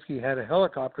Roger Penske had a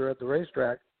helicopter at the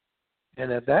racetrack,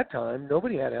 and at that time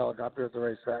nobody had a helicopter at the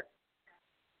racetrack,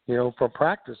 for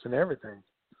practice and everything.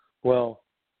 Well,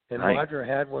 and right. Roger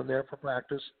had one there for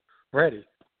practice, ready.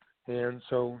 And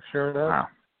so sure enough, wow.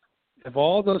 If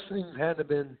all those things hadn't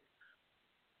been,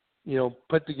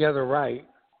 put together right,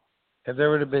 if there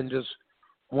would have been just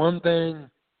one thing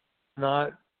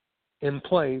not in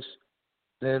place,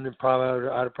 then I'd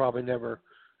have probably never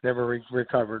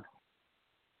recovered.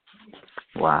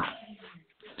 Wow.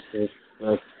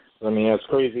 That's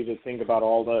crazy to think about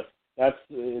all the.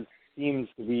 It seems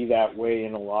to be that way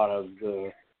in a lot of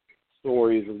the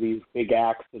stories of these big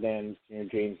accidents.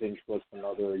 James Inchquist's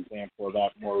another example of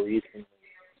that more recently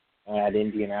at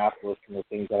Indianapolis, and the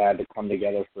things that had to come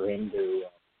together for him to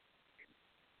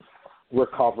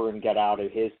recover and get out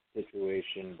of his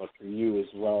situation. But for you as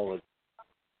well,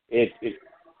 it's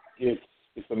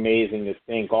amazing to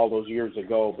think all those years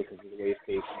ago, because of the way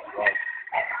station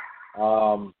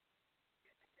was.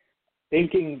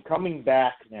 Coming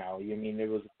back now, it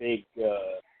was a big,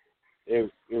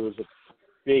 it was a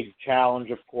big challenge.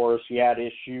 Of course, you had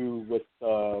issue with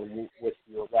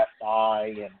your left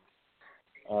eye, and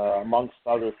amongst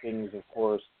other things, of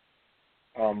course.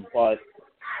 But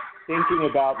thinking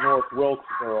about North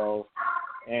Wilkesboro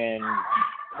and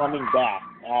coming back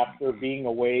after being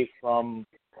away from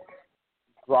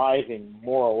driving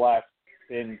more or less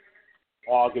since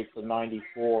August of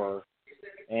 '94,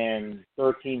 and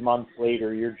 13 months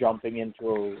later you're jumping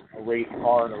into a race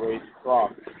car and a race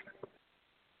truck.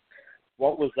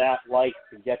 What was that like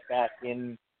to get back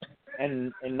in,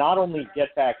 and not only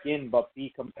get back in, but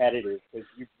be competitive? Because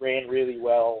you ran really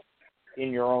well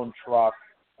in your own truck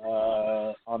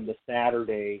on the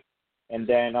Saturday, and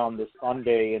then on the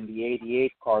Sunday in the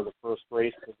 88 car, the first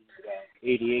race of the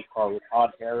 88 car with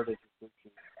Todd Heritage,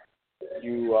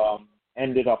 you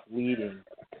ended up leading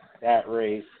that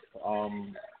race.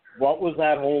 What was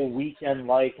that whole weekend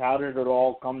like? How did it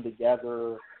all come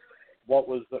together? What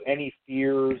was any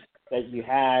fears that you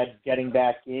had getting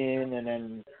back in? And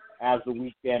then as the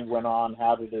weekend went on,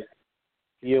 how did it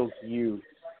feel to you?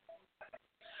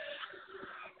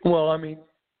 Well, I mean,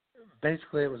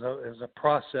 basically it was a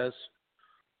process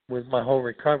with my whole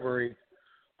recovery.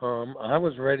 I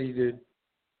was ready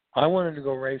I wanted to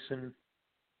go racing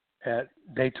at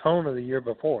Daytona the year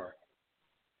before.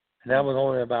 And that was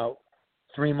only about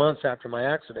 3 months after my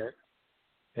accident.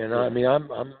 And I'm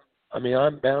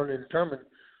bound and determined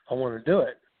I want to do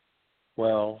it.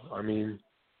 well, I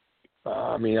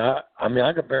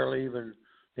could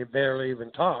barely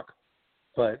even talk,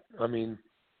 but I mean,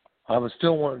 I was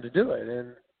still wanting to do it,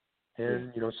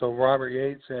 and so Robert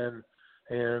Yates and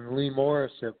Lee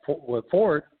Morris with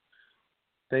Ford,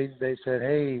 they said,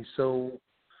 hey, so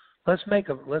let's make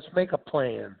a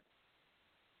plan,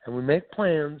 and we make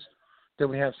plans that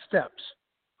we have steps,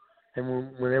 and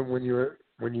when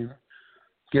you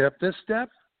get up this step,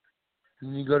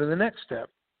 and you go to the next step,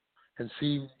 and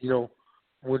see,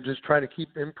 we'll just try to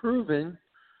keep improving,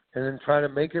 and then try to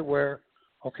make it where,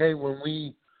 okay, when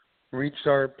we reach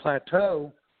our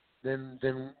plateau, then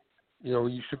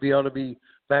you should be able to be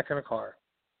back in a car.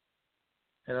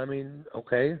 And I mean,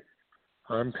 okay,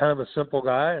 I'm kind of a simple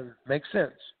guy, and it makes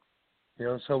sense,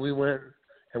 So we went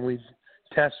and we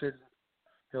tested,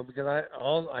 because I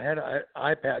had an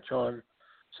eye patch on,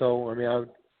 so I mean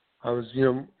I was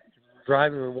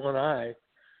driving with one eye,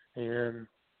 and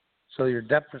so your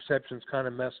depth perception's kind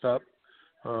of messed up.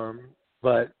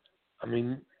 But I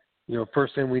mean,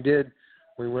 first thing we did,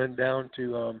 we went down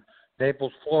to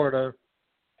Naples, Florida,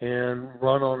 and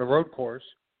run on the road course.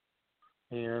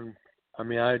 And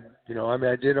I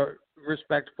did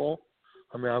respectable.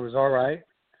 I mean, I was all right.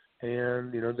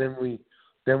 And then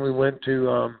we went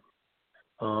to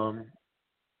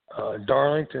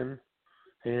Darlington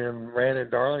and ran in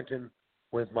Darlington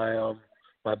with my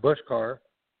Busch car,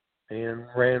 and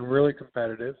ran really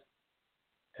competitive.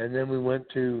 And then we went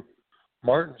to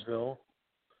Martinsville,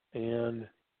 and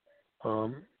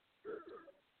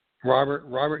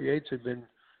Robert Yates had been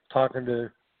talking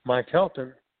to Mike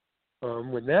Helton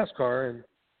with NASCAR,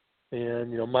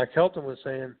 and Mike Helton was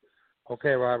saying,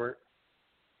 okay, Robert,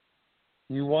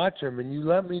 you watch him and you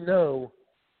let me know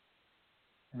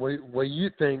what you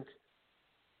think,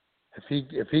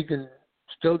 if he can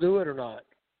still do it or not.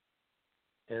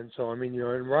 And so, I mean,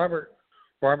 and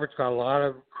Robert's got a lot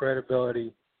of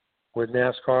credibility with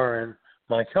NASCAR and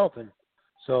Mike Helton.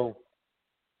 So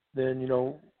then,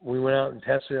 we went out and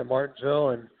tested at Martinsville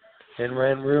and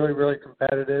ran really, really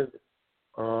competitive.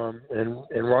 And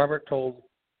Robert told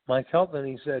Mike Helton,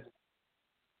 he said,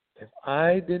 if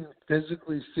I didn't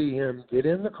physically see him get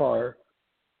in the car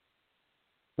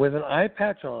with an eye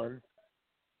patch on,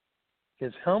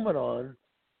 his helmet on,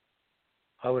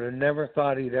 I would have never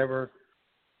thought he'd ever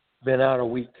been out a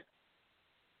week.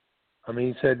 I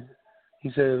mean, he said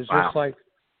it was wow.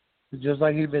 just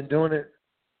like he'd been doing it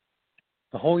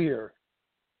the whole year,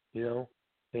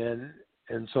 and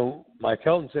so Mike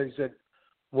Helton said,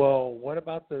 well, what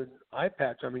about the eye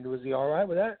patch? I mean, was he all right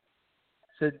with that?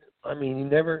 He said, I mean,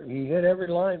 he hit every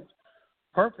line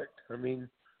perfect. I mean,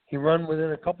 he run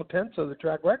within a couple tenths of the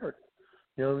track record.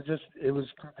 It was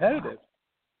competitive.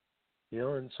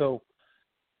 And so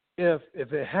if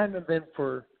it hadn't have been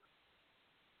for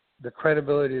the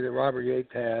credibility that Robert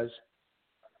Yates has,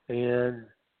 and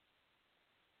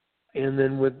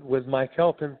then with Mike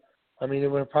Helton, I mean,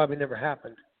 it would have probably never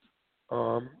happened.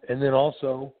 And then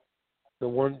also the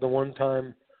one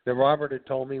time that Robert had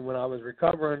told me when I was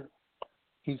recovering,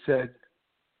 he said,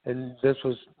 and this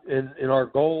was in our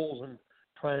goals and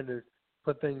trying to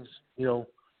put things,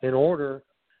 in order.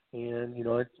 And,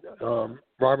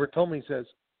 Robert told me, he says,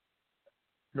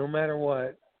 no matter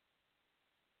what,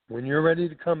 when you're ready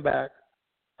to come back,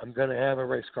 I'm going to have a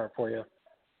race car for you.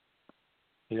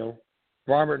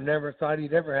 Robert never thought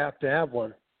he'd ever have to have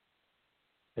one.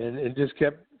 And it just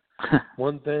kept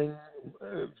one thing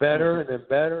better and then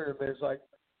better. And it's like,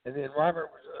 and then Robert,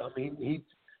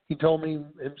 he told me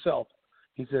himself,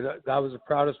 he said, that was the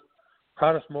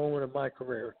proudest moment of my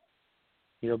career,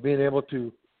 being able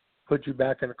to put you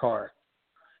back in a car.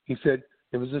 He said,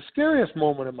 it was the scariest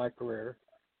moment of my career,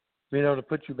 being able to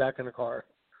put you back in a car,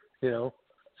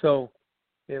 So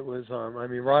it was,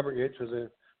 Robert Yates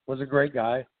was a great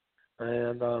guy.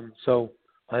 And so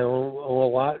I owe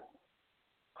a lot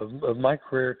of my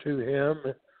career to him,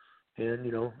 and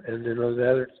and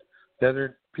the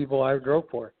other people I drove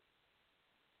for.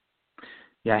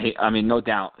 Yeah, no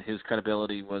doubt his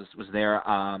credibility was there.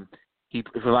 He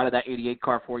provided that 88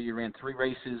 car for you. You ran 3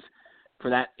 races for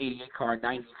that 88 car in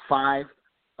 95.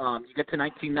 You get to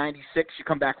 1996, you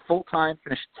come back full-time,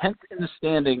 finish 10th in the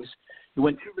standings. You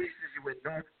win 2 races. You win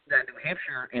New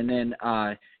Hampshire, and then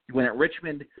you win at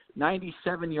Richmond.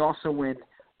 97, you also win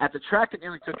at the track that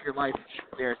nearly took your life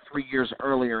there 3 years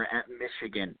earlier at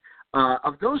Michigan.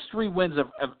 Of those 3 wins,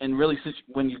 and really since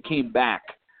when you came back,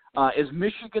 is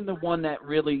Michigan the one that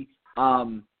really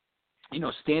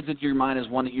stands into your mind as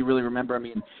one that you really remember? I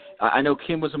mean, I know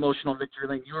Kim was emotional in Victory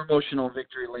Lane. You were emotional in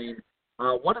Victory Lane.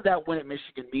 What did that win at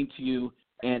Michigan mean to you?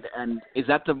 And is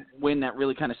that the win that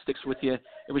really kind of sticks with you?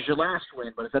 It was your last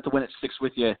win, but is that the win that sticks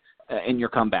with you in your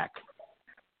comeback?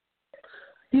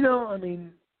 You know, I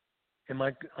mean, in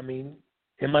my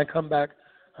comeback,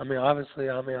 obviously,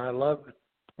 I loved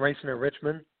racing at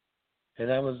Richmond, and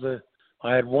that was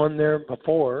I had won there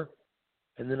before,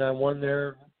 and then I won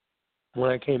there when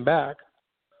I came back.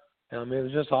 It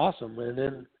was just awesome. And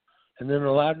then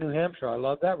Loud, New Hampshire, I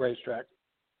loved that racetrack.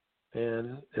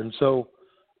 And so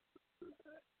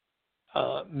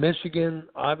Michigan,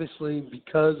 obviously,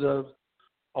 because of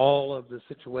all of the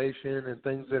situation and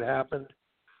things that happened,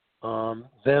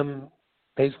 them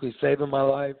basically saving my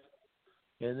life,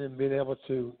 and then being able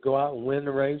to go out and win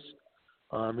the race.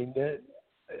 I don't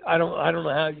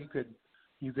know how you could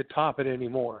top it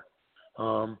anymore.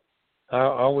 I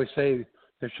always say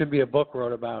there should be a book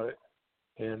wrote about it,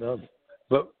 and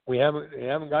but we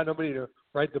haven't got nobody to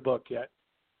write the book yet.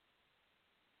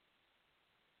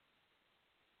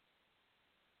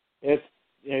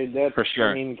 That's for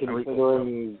sure. I mean,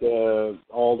 considering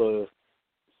all the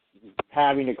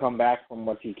having to come back from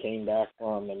what you came back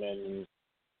from, and then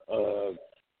to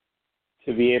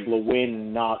be able to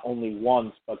win not only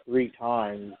once but 3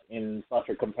 times in such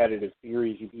a competitive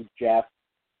series. You beat Jeff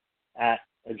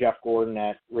Gordon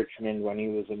at Richmond when he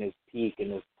was in his peak, in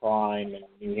his prime, and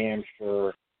New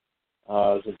Hampshire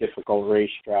was a difficult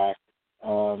racetrack.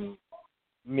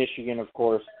 Michigan, of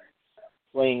course,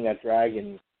 playing that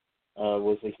Dragon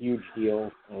was a huge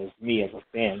deal. As me as a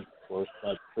fan, of course,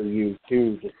 but for you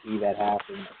too to see that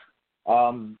happen.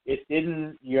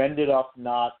 You ended up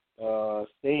not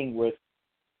staying with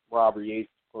Robert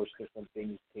Yates. Of course, different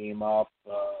things came up,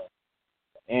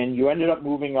 and you ended up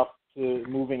moving out to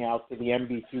the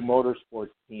MB2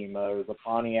 Motorsports team. It was a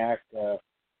Pontiac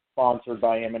sponsored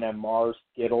by M&M Mars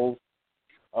Skittles.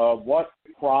 How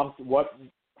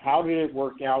did it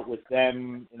work out with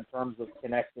them in terms of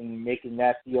connecting, making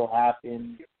that deal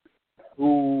happen?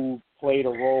 Who played a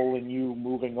role in you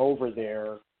moving over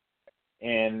there?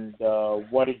 And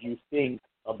what did you think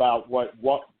about what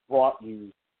brought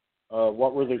you?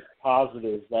 What were the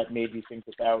positives that made you think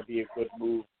that would be a good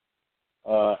move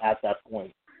at that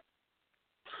point?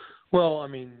 Well, I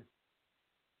mean,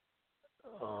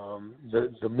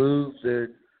 the move that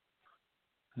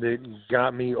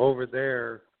got me over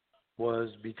there was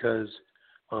because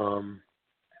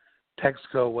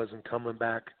Texaco wasn't coming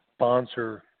back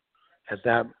sponsor at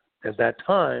that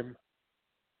time,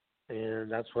 and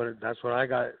that's what I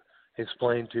got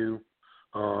explained to,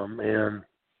 and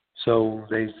so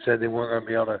they said they weren't going to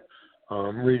be able to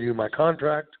redo my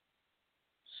contract,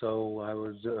 so I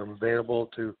was available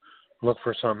to look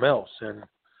for something else, and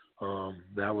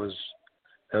that was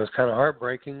kind of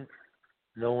heartbreaking,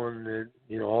 knowing that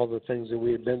all the things that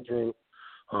we had been through.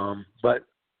 But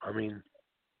I mean,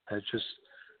 it's just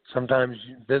sometimes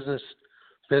business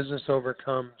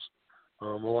overcomes a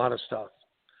lot of stuff,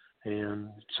 and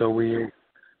so I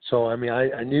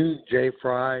knew Jay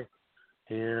Fry,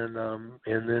 and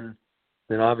then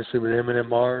obviously with M&M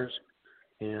Mars,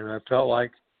 and I felt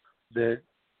like that.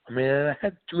 I mean, I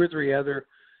had 2 or 3 other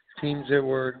teams that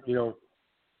were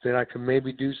that I could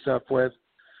maybe do stuff with,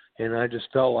 and I just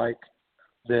felt like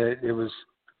that it was.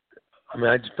 I mean,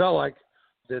 I just felt like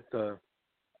that the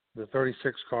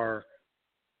 36 car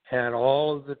had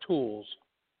all of the tools.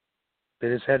 They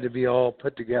just had to be all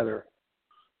put together,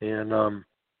 and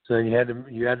so you had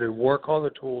to work all the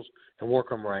tools and work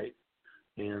them right.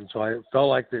 And so I felt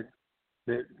like that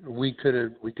we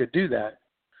could do that.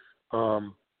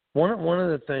 One of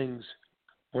the things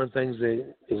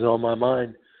that is on my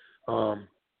mind.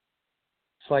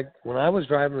 It's like when I was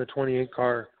driving the 28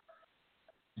 car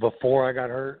before I got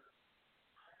hurt,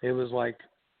 it was like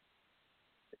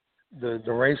the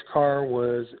race car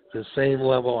was the same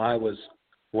level I was.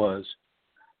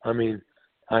 I mean,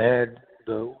 I had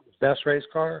the best race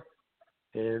car,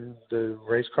 and the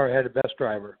race car had the best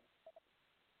driver.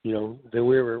 That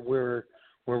we're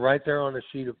right there on a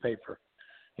sheet of paper.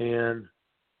 And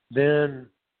then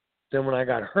when I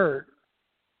got hurt,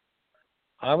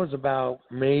 I was about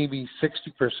maybe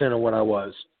 60% of what I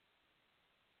was.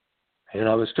 And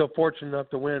I was still fortunate enough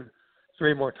to win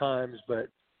 3 more times, but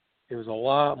it was a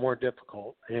lot more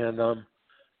difficult. And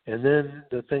then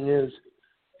the thing is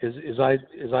I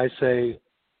say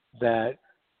that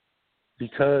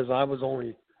because I was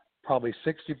only probably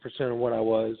 60% of what I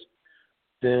was,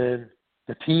 then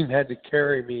the team had to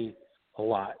carry me a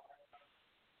lot.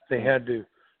 They had to,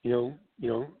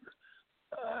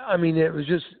 I mean, it was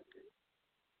just,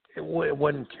 it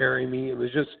wasn't carrying me.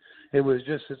 It's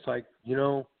like,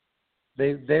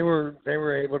 they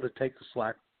were able to take the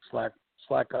slack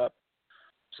up.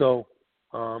 So,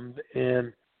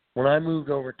 and when I moved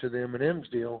over to the M&M's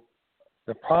deal,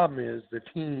 the problem is the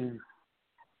team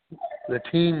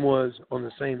was on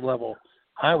the same level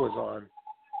I was on,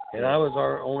 and I was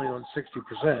only on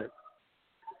 60%.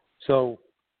 So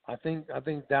I think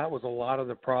that was a lot of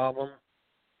the problem.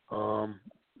 A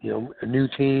new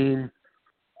team,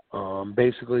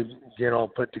 basically get all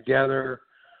put together,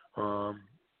 and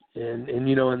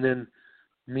then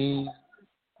me,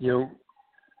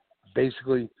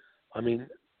 basically,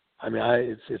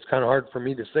 it's kind of hard for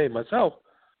me to say myself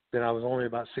that I was only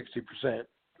about 60%.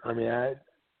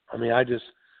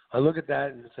 I look at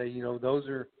that and say, those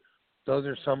are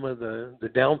some of the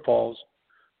downfalls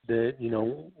that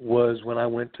was when I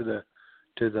went to the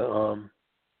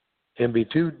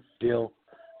MB2 deal,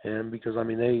 and because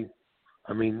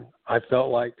I felt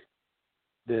like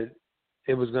that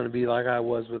it was going to be like I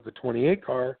was with the 28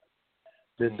 car,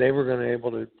 that they were going to be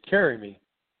able to carry me.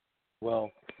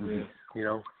 Well, I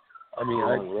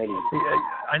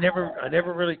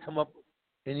never really come up with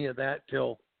any of that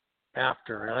till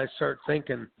after, and I start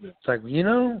thinking, it's like,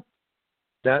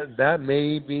 that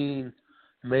may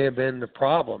have been the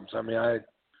problems. I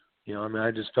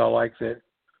just felt like that,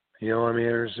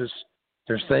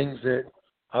 there's things that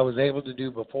I was able to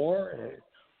do before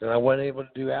that I wasn't able to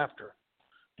do after.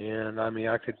 And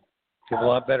I could give a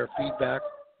lot better feedback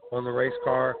on the race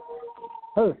car.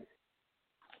 Oh,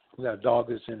 we got a dog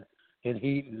that's in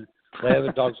heat, and my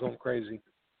other dog's going crazy.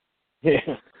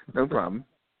 Yeah, no problem.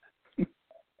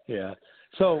 Yeah.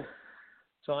 So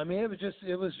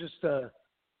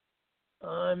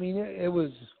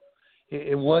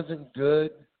it wasn't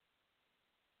good.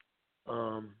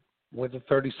 With the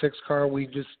 36 car, we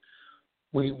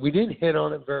didn't hit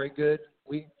on it very good.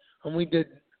 We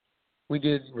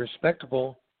did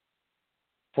respectable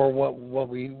for what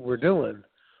we were doing.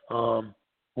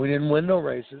 We didn't win no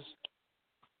races.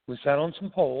 We sat on some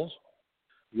poles.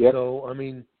 Yep. So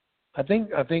I think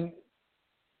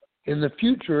in the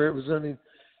future it was going to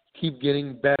keep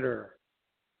getting better.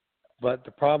 But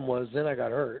the problem was then I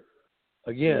got hurt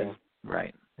again. Yeah.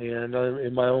 Right. And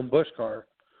in my own Busch car.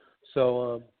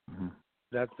 So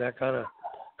that kind of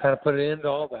put an end to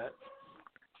all that.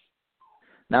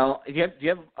 Now, do you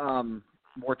have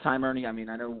more time, Ernie? I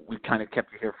know we've kind of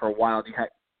kept you here for a while.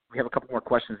 We have a couple more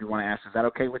questions we want to ask. Is that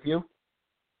okay with you?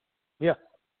 Yeah.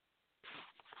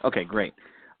 Okay, great.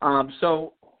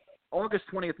 So August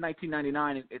 20th,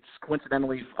 1999, it's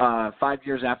coincidentally 5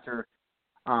 years after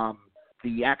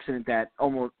the accident that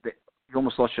you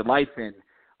almost lost your life in.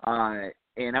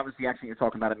 And that was the accident you're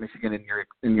talking about in Michigan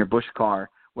in your Busch car,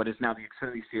 what is now the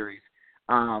Xfinity Series.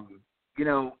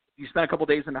 You spent a couple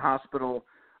days in the hospital.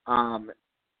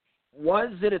 Was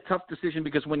it a tough decision?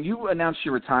 Because when you announced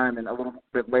your retirement a little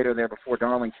bit later there before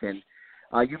Darlington,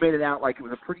 you made it out like it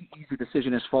was a pretty easy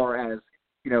decision as far as,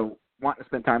 wanting to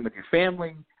spend time with your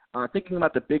family, thinking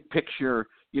about the big picture,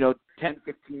 10,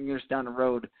 15 years down the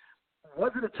road.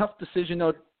 Was it a tough decision,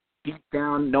 though, deep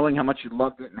down, knowing how much you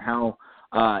loved it and how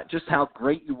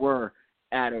great you were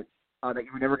at it, that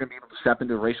you were never going to be able to step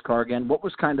into a race car again? What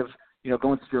was kind of,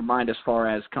 going through your mind as far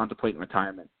as contemplating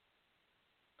retirement?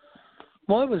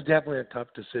 Well, it was definitely a tough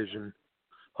decision.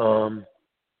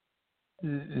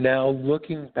 Now,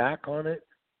 looking back on it,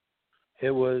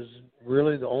 it was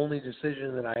really the only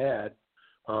decision that I had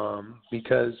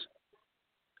because,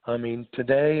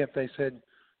 today if they said,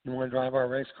 you want to drive our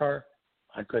race car,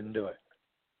 I couldn't do it.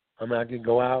 I could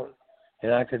go out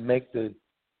and I could make the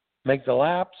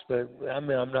laps, but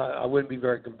I wouldn't be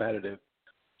very competitive.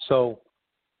 So,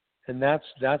 and that's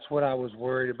what I was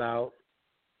worried about.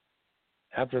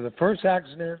 After the first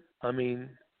accident, I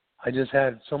just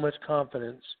had so much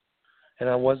confidence, and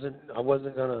I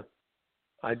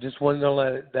just wasn't gonna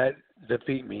let that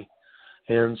defeat me.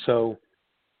 And so,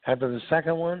 after the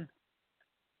second one,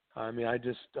 I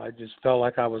just felt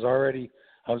like I was only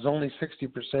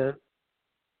 60%,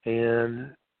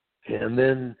 and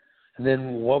then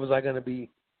what was I going to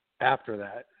be after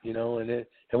that? And it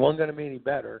wasn't going to be any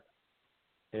better.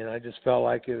 And I just felt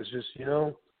like it was just,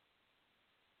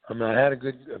 I had a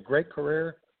great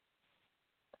career.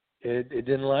 It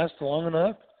didn't last long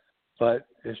enough, but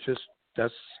it's just,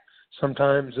 that's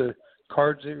sometimes the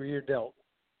cards that you're dealt.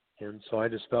 And so I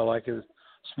just felt like it was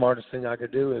the smartest thing I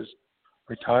could do is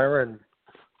retire and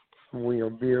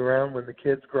be around when the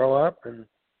kids grow up. And,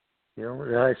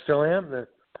 and I still am. The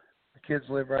kids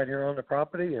live right here on the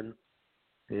property and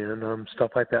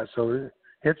stuff like that. So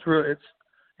it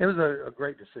was a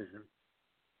great decision.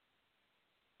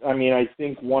 I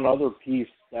think one other piece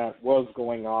that was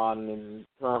going on in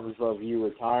terms of you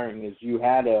retiring is you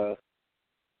had a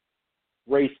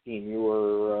race team. You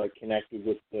were connected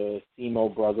with the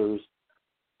Simo brothers,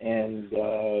 and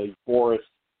Boris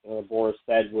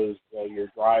said was your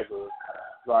driver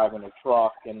driving a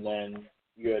truck, and then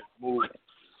you had moved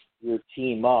your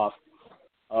team up.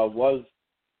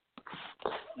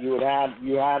 You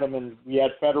had them, and you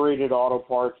had Federated Auto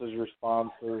Parts as your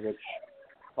sponsor, which,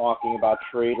 talking about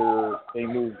Schrader, they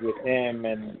moved with him,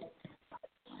 and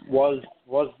was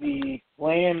the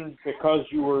plan, because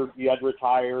you had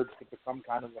retired, to become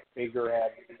kind of a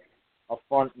figurehead, a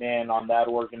front man on that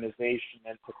organization,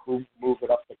 and to move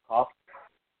it up the cup?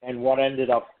 And what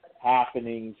ended up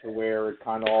happening to where it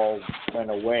kind of all went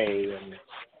away, and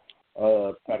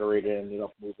Federated ended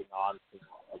up moving on to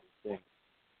other things?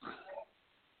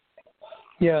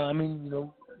 Yeah, I mean,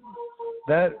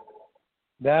 that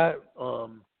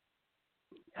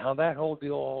how that whole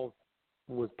deal all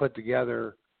was put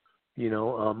together,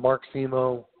 Mark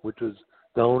Simo, which was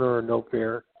the owner of No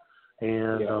Fair,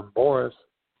 and Boris,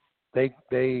 they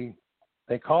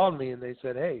called me and they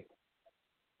said, "Hey,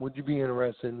 would you be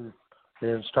interested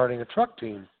in starting a truck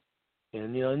team?"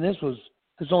 And and this was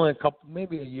only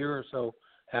maybe a year or so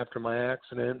after my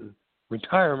accident and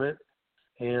retirement,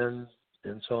 and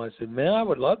so I said, "Man, I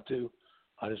would love to.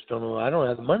 I just don't know. I don't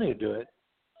have the money to do it."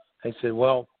 They said,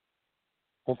 "Well,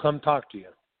 we'll come talk to you."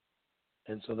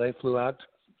 And so they flew out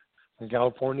from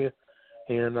California,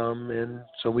 and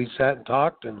so we sat and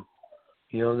talked, and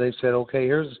they said, "Okay,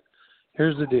 here's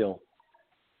the deal.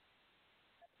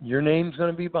 Your name's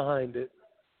going to be behind it.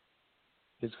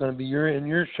 It's going to be in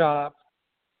your shop,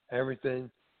 everything.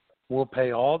 We'll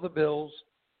pay all the bills.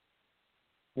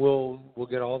 We'll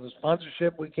get all the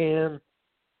sponsorship we can.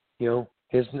 It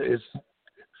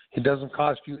doesn't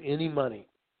cost you any money.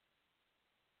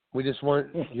 We just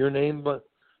want your name, but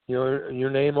your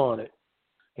name on it.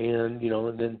 And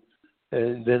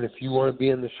and then if you want to be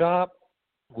in the shop,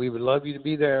 we would love you to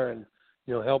be there and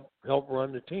help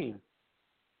run the team."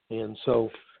 And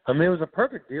so, I mean, it was a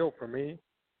perfect deal for me.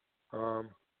 I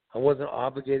wasn't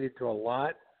obligated to a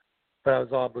lot, but I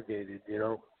was obligated,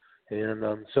 and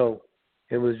so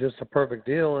it was just a perfect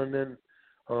deal. And then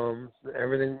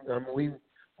everything.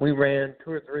 We ran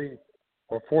 2 or 3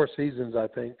 or 4 seasons, I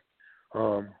think.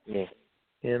 And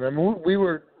I mean, we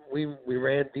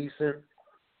ran decent,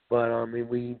 but I mean,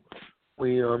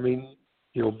 we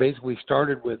basically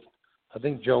started with, I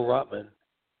think, Joe Ruttman.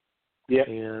 Yeah.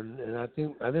 And I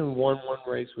think we won 1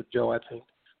 race with Joe. I think,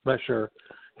 I'm not sure.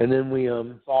 And then we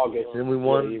August. Then we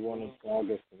won. Yeah, he won in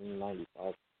August in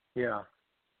 '95. Yeah.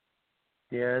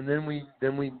 Yeah, and then we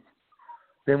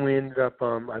ended up.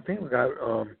 I think we got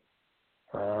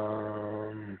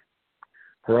Ryan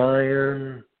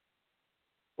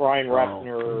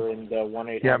Repner and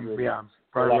 1-800. Yeah,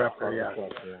 Brian Repner. Yeah.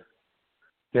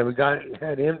 Yeah, we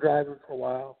had him driving for a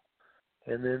while,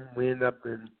 and then we ended up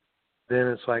then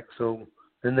it's like, so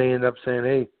then they end up saying,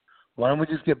 "Hey, why don't we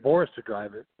just get Boris to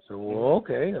drive it?" So, well,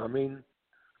 okay. I mean,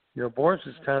 Boris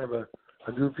is kind of a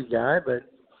goofy guy, but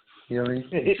he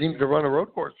seems to run a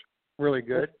road course really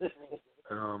good.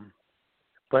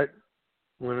 But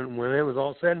when it was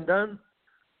all said and done,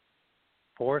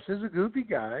 Boris is a goofy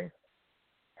guy,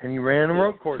 and he ran a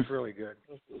road course really good.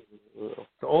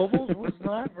 The ovals was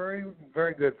not very,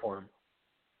 very good for him.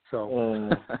 So,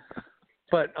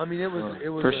 but I mean, it was it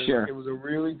was a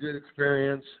really good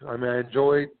experience. I mean, I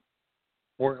enjoyed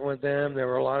working with them. They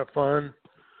were a lot of fun.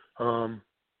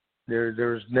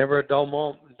 There's never a dull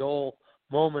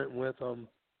moment with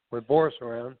Boris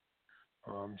around.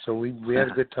 So we had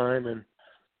a good time, and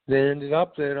they ended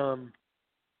up that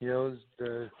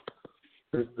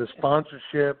the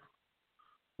sponsorship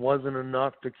wasn't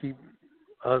enough to keep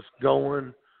us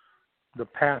going the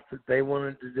path that they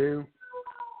wanted to do.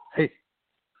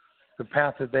 The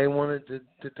path that they wanted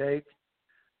to take,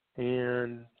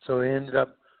 and so they ended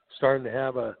up starting to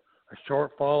have a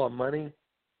shortfall of money,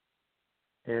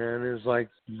 and it was like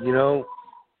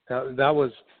that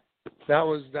was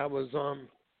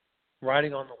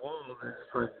writing on the wall. It's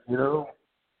like,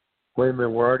 wait a minute,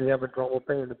 we're already having trouble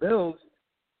paying the bills.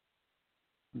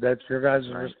 That's your guys'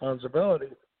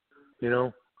 responsibility,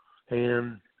 and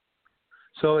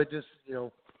so it just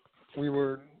we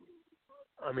were.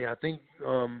 I mean, I think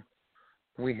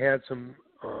we had some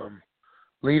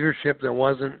leadership that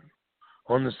wasn't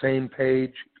on the same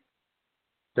page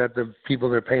that the people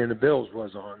that are paying the bills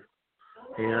was on.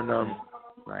 And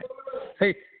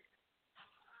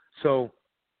so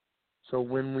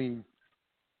when we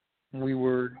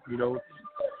were,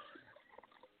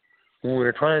 when we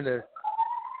were trying to,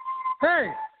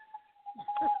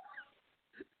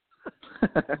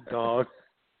 dog.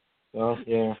 Oh,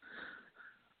 yeah.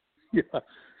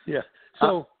 Yeah.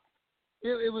 So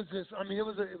it was just. I mean, it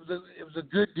was a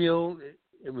good deal.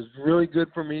 It was really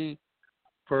good for me.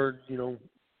 for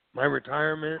my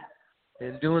retirement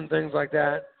and doing things like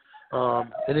that.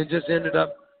 And it just ended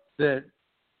up that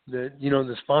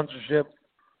the sponsorship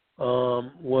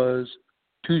was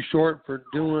too short for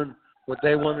doing what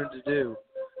they wanted to do,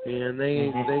 and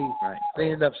they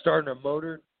ended up starting a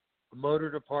motor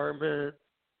department,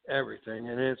 everything,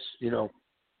 and it's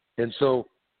and so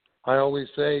I always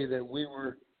say that we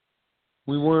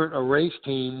weren't a race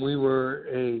team, we were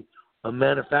a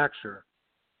manufacturer.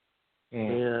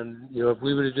 And if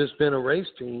we would have just been a race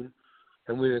team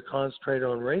and we'd have concentrated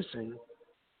on racing,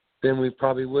 then we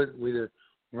probably we'd have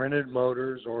rented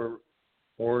motors or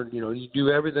you do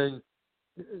everything,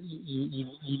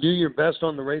 you do your best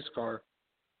on the race car,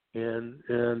 and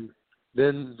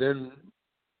then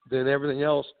everything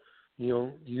else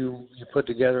you put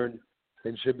together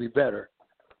and should be better.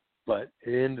 But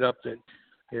it ended up that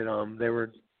they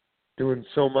were doing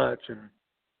so much and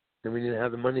we didn't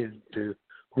have the money to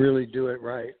really do it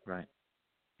right. Right.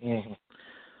 Mm-hmm.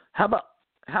 How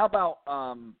about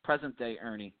present day,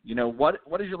 Ernie? What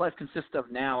does your life consist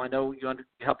of now? I know you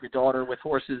help your daughter with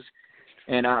horses,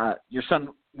 and your son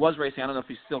was racing. I don't know if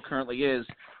he still currently is,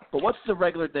 but what's the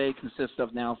regular day consist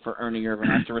of now for Ernie Irvan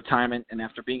after retirement and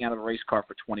after being out of a race car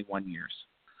for 21 years?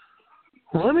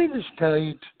 Well, let me just tell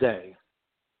you today.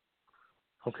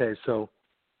 Okay, so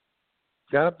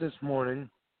got up this morning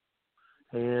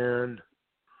and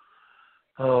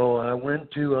I went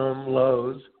to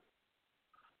Lowe's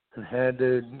and had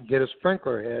to get a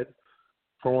sprinkler head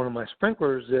for one of my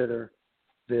sprinklers that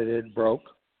had broke.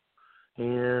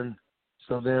 And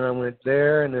so then I went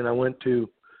there, and then I went to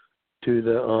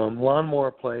the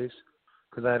lawnmower place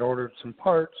because I had ordered some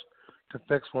parts to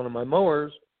fix one of my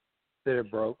mowers that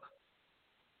had broke.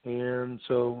 And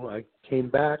so I came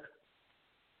back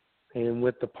and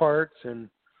with the parts and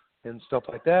stuff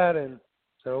like that, and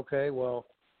said, okay, well,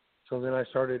 so then I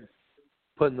started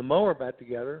putting the mower back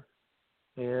together,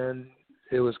 and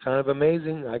it was kind of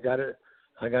amazing. I got it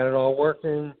all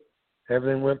working.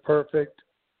 Everything went perfect.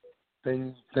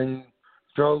 Thing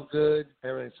drove good.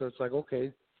 Everything. So it's like,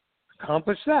 okay,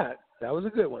 accomplished that. That was a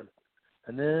good one.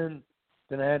 And then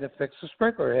I had to fix the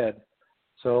sprinkler head.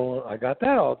 So I got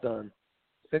that all done.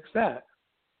 Fixed that.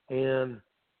 And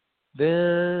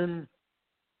then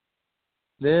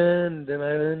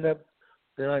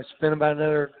I spent about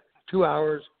another 2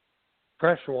 hours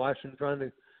pressure washing, trying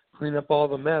to clean up all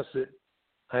the mess that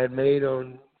I had made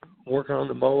on working on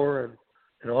the mower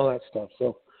and all that stuff.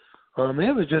 So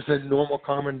it was just a normal,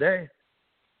 common day.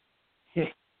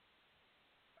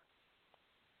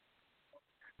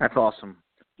 That's awesome.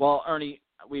 Well, Ernie,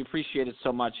 we appreciate it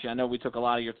so much. I know we took a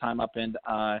lot of your time up, and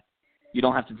you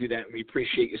don't have to do that. We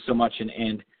appreciate you so much,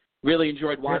 and really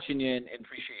enjoyed watching you, and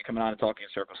appreciate you coming on and talking in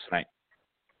circles tonight.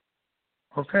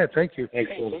 Okay, thank you.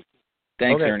 Thanks, okay.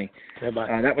 Ernie. Yeah,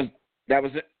 bye. That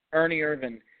was Ernie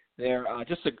Irvan there.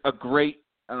 Just a great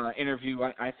interview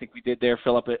I think we did there,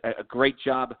 Philip. A great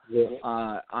job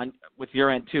on with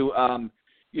your end too.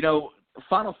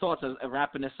 Final thoughts as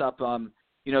wrapping this up.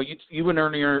 You and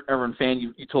Ernie Irvan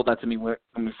fan. You told that to me when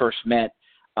we first met.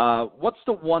 What's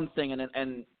the one thing?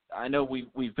 And I know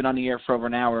we've been on the air for over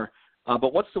an hour.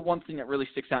 But what's the one thing that really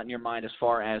sticks out in your mind as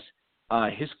far as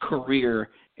his career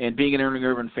and being an Ernie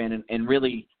Irvan fan, and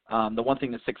really the one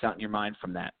thing that sticks out in your mind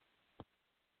from that?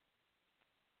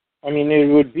 I mean, it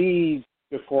would be,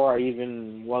 before I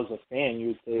even was a fan, you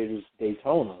would say it was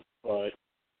Daytona, but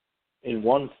in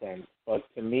one sense. But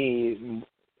to me,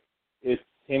 it's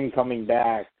him coming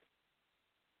back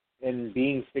and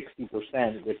being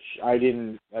 60%, which I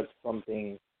didn't, that's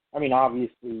something, I mean,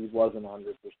 obviously he wasn't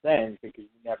 100% because you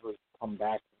never come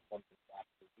back from something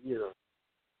after a year.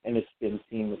 And it's been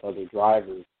seen with other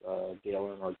drivers,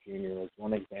 Dale Earnhardt Jr. as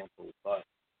one example. But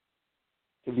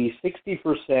to be 60%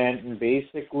 and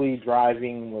basically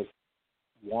driving with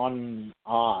one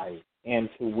eye, and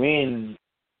to win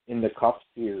in the Cup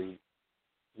Series,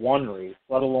 one race,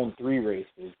 let alone 3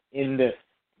 races,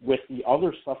 with the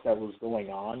other stuff that was going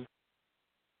on,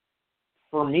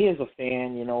 for me as a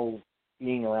fan,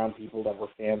 being around people that were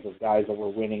fans of guys that were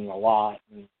winning a lot,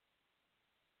 and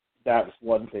that was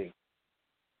one thing.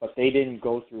 But they didn't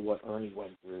go through what Ernie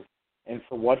went through. And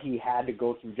for what he had to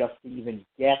go through just to even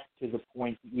get to the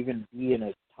point to even be in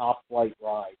a top-flight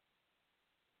ride,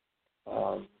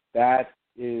 that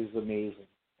is amazing.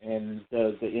 And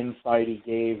the insight he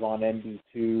gave on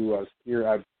MB2,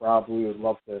 I probably would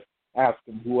love to ask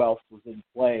him who else was in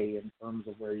play in terms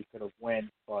of where he could have went.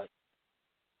 But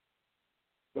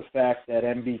the fact that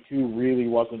MB2 really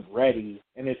wasn't ready,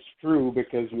 and it's true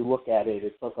because you look at it,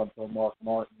 it took until Mark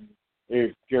Martin.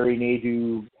 Jerry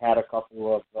Nadeau had a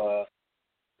couple of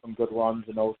some good runs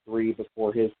in 03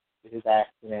 before his his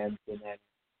accident, and then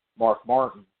Mark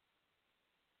Martin,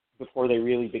 before they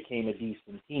really became a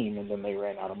decent team, and then they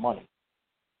ran out of money.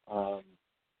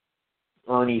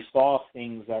 Ernie saw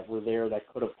things that were there that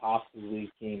could have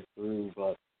possibly came through,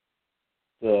 but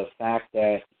the fact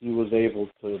that he was able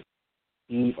to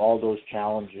beat all those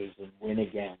challenges and win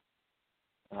again,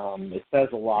 it says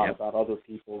a lot about other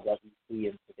people that we see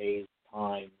in today's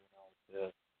time,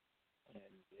 and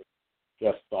it's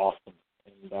just awesome.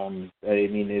 And I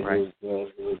mean, it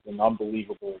was an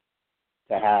unbelievable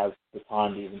to have the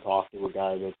time to even talk to a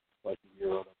guy that's like a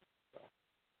year older.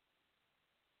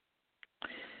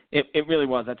 It really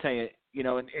was. I tell you,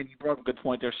 and you brought up a good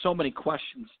point. There's so many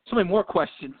questions, so many more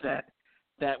questions that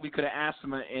we could have asked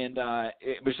him, and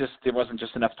there wasn't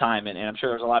just enough time. And I'm sure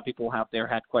there's a lot of people out there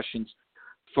had questions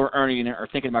for Ernie or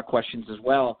thinking about questions as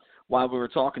well while we were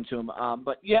talking to him.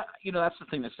 But yeah, that's the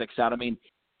thing that sticks out. I mean,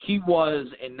 he was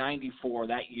in '94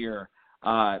 that year.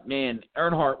 Man,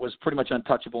 Earnhardt was pretty much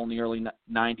untouchable in the early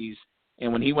 '90s,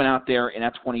 and when he went out there in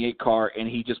that 28 car and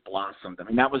he just blossomed. I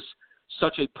mean, that was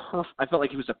such I felt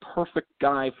like he was a perfect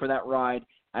guy for that ride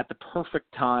at the perfect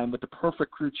time with the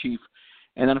perfect crew chief.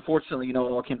 And then unfortunately, it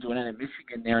all came to an end in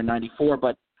Michigan there in '94.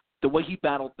 But the way he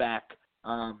battled back,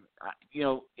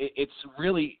 it's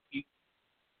really,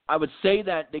 I would say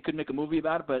that they could make a movie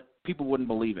about it, but people wouldn't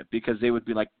believe it because they would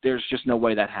be like, there's just no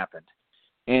way that happened.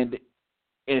 And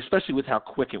especially with how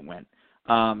quick it went.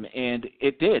 And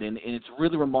it did. And it's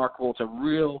really remarkable. It's a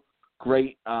real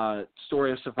great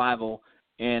story of survival.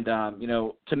 And,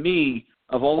 to me,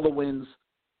 of all the wins,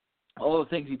 all the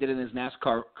things he did in his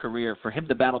NASCAR career, for him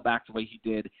to battle back the way he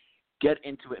did, get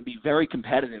into it and be very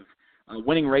competitive,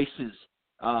 winning races,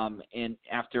 and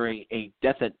after a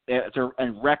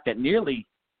wreck that nearly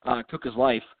took his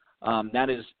life, that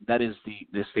is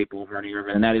the staple of Ernie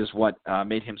Irvan, and that is what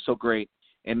made him so great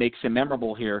and makes him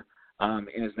memorable here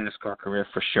in his NASCAR career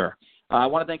for sure. I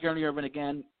want to thank Ernie Irvan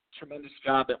again. Tremendous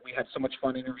job. That we had so much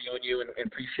fun interviewing you and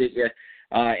appreciate you.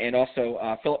 And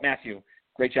also Philip Matthew,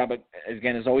 great job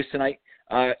again as always tonight.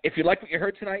 If you like what you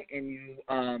heard tonight and you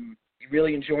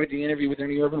really enjoyed the interview with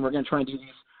Ernie Irvan, we're going to try and do these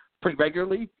pretty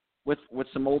regularly with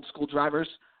some old school drivers.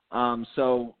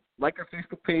 So like our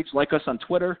Facebook page, like us on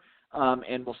Twitter,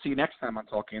 and we'll see you next time on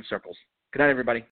Talking in Circles. Good night, everybody.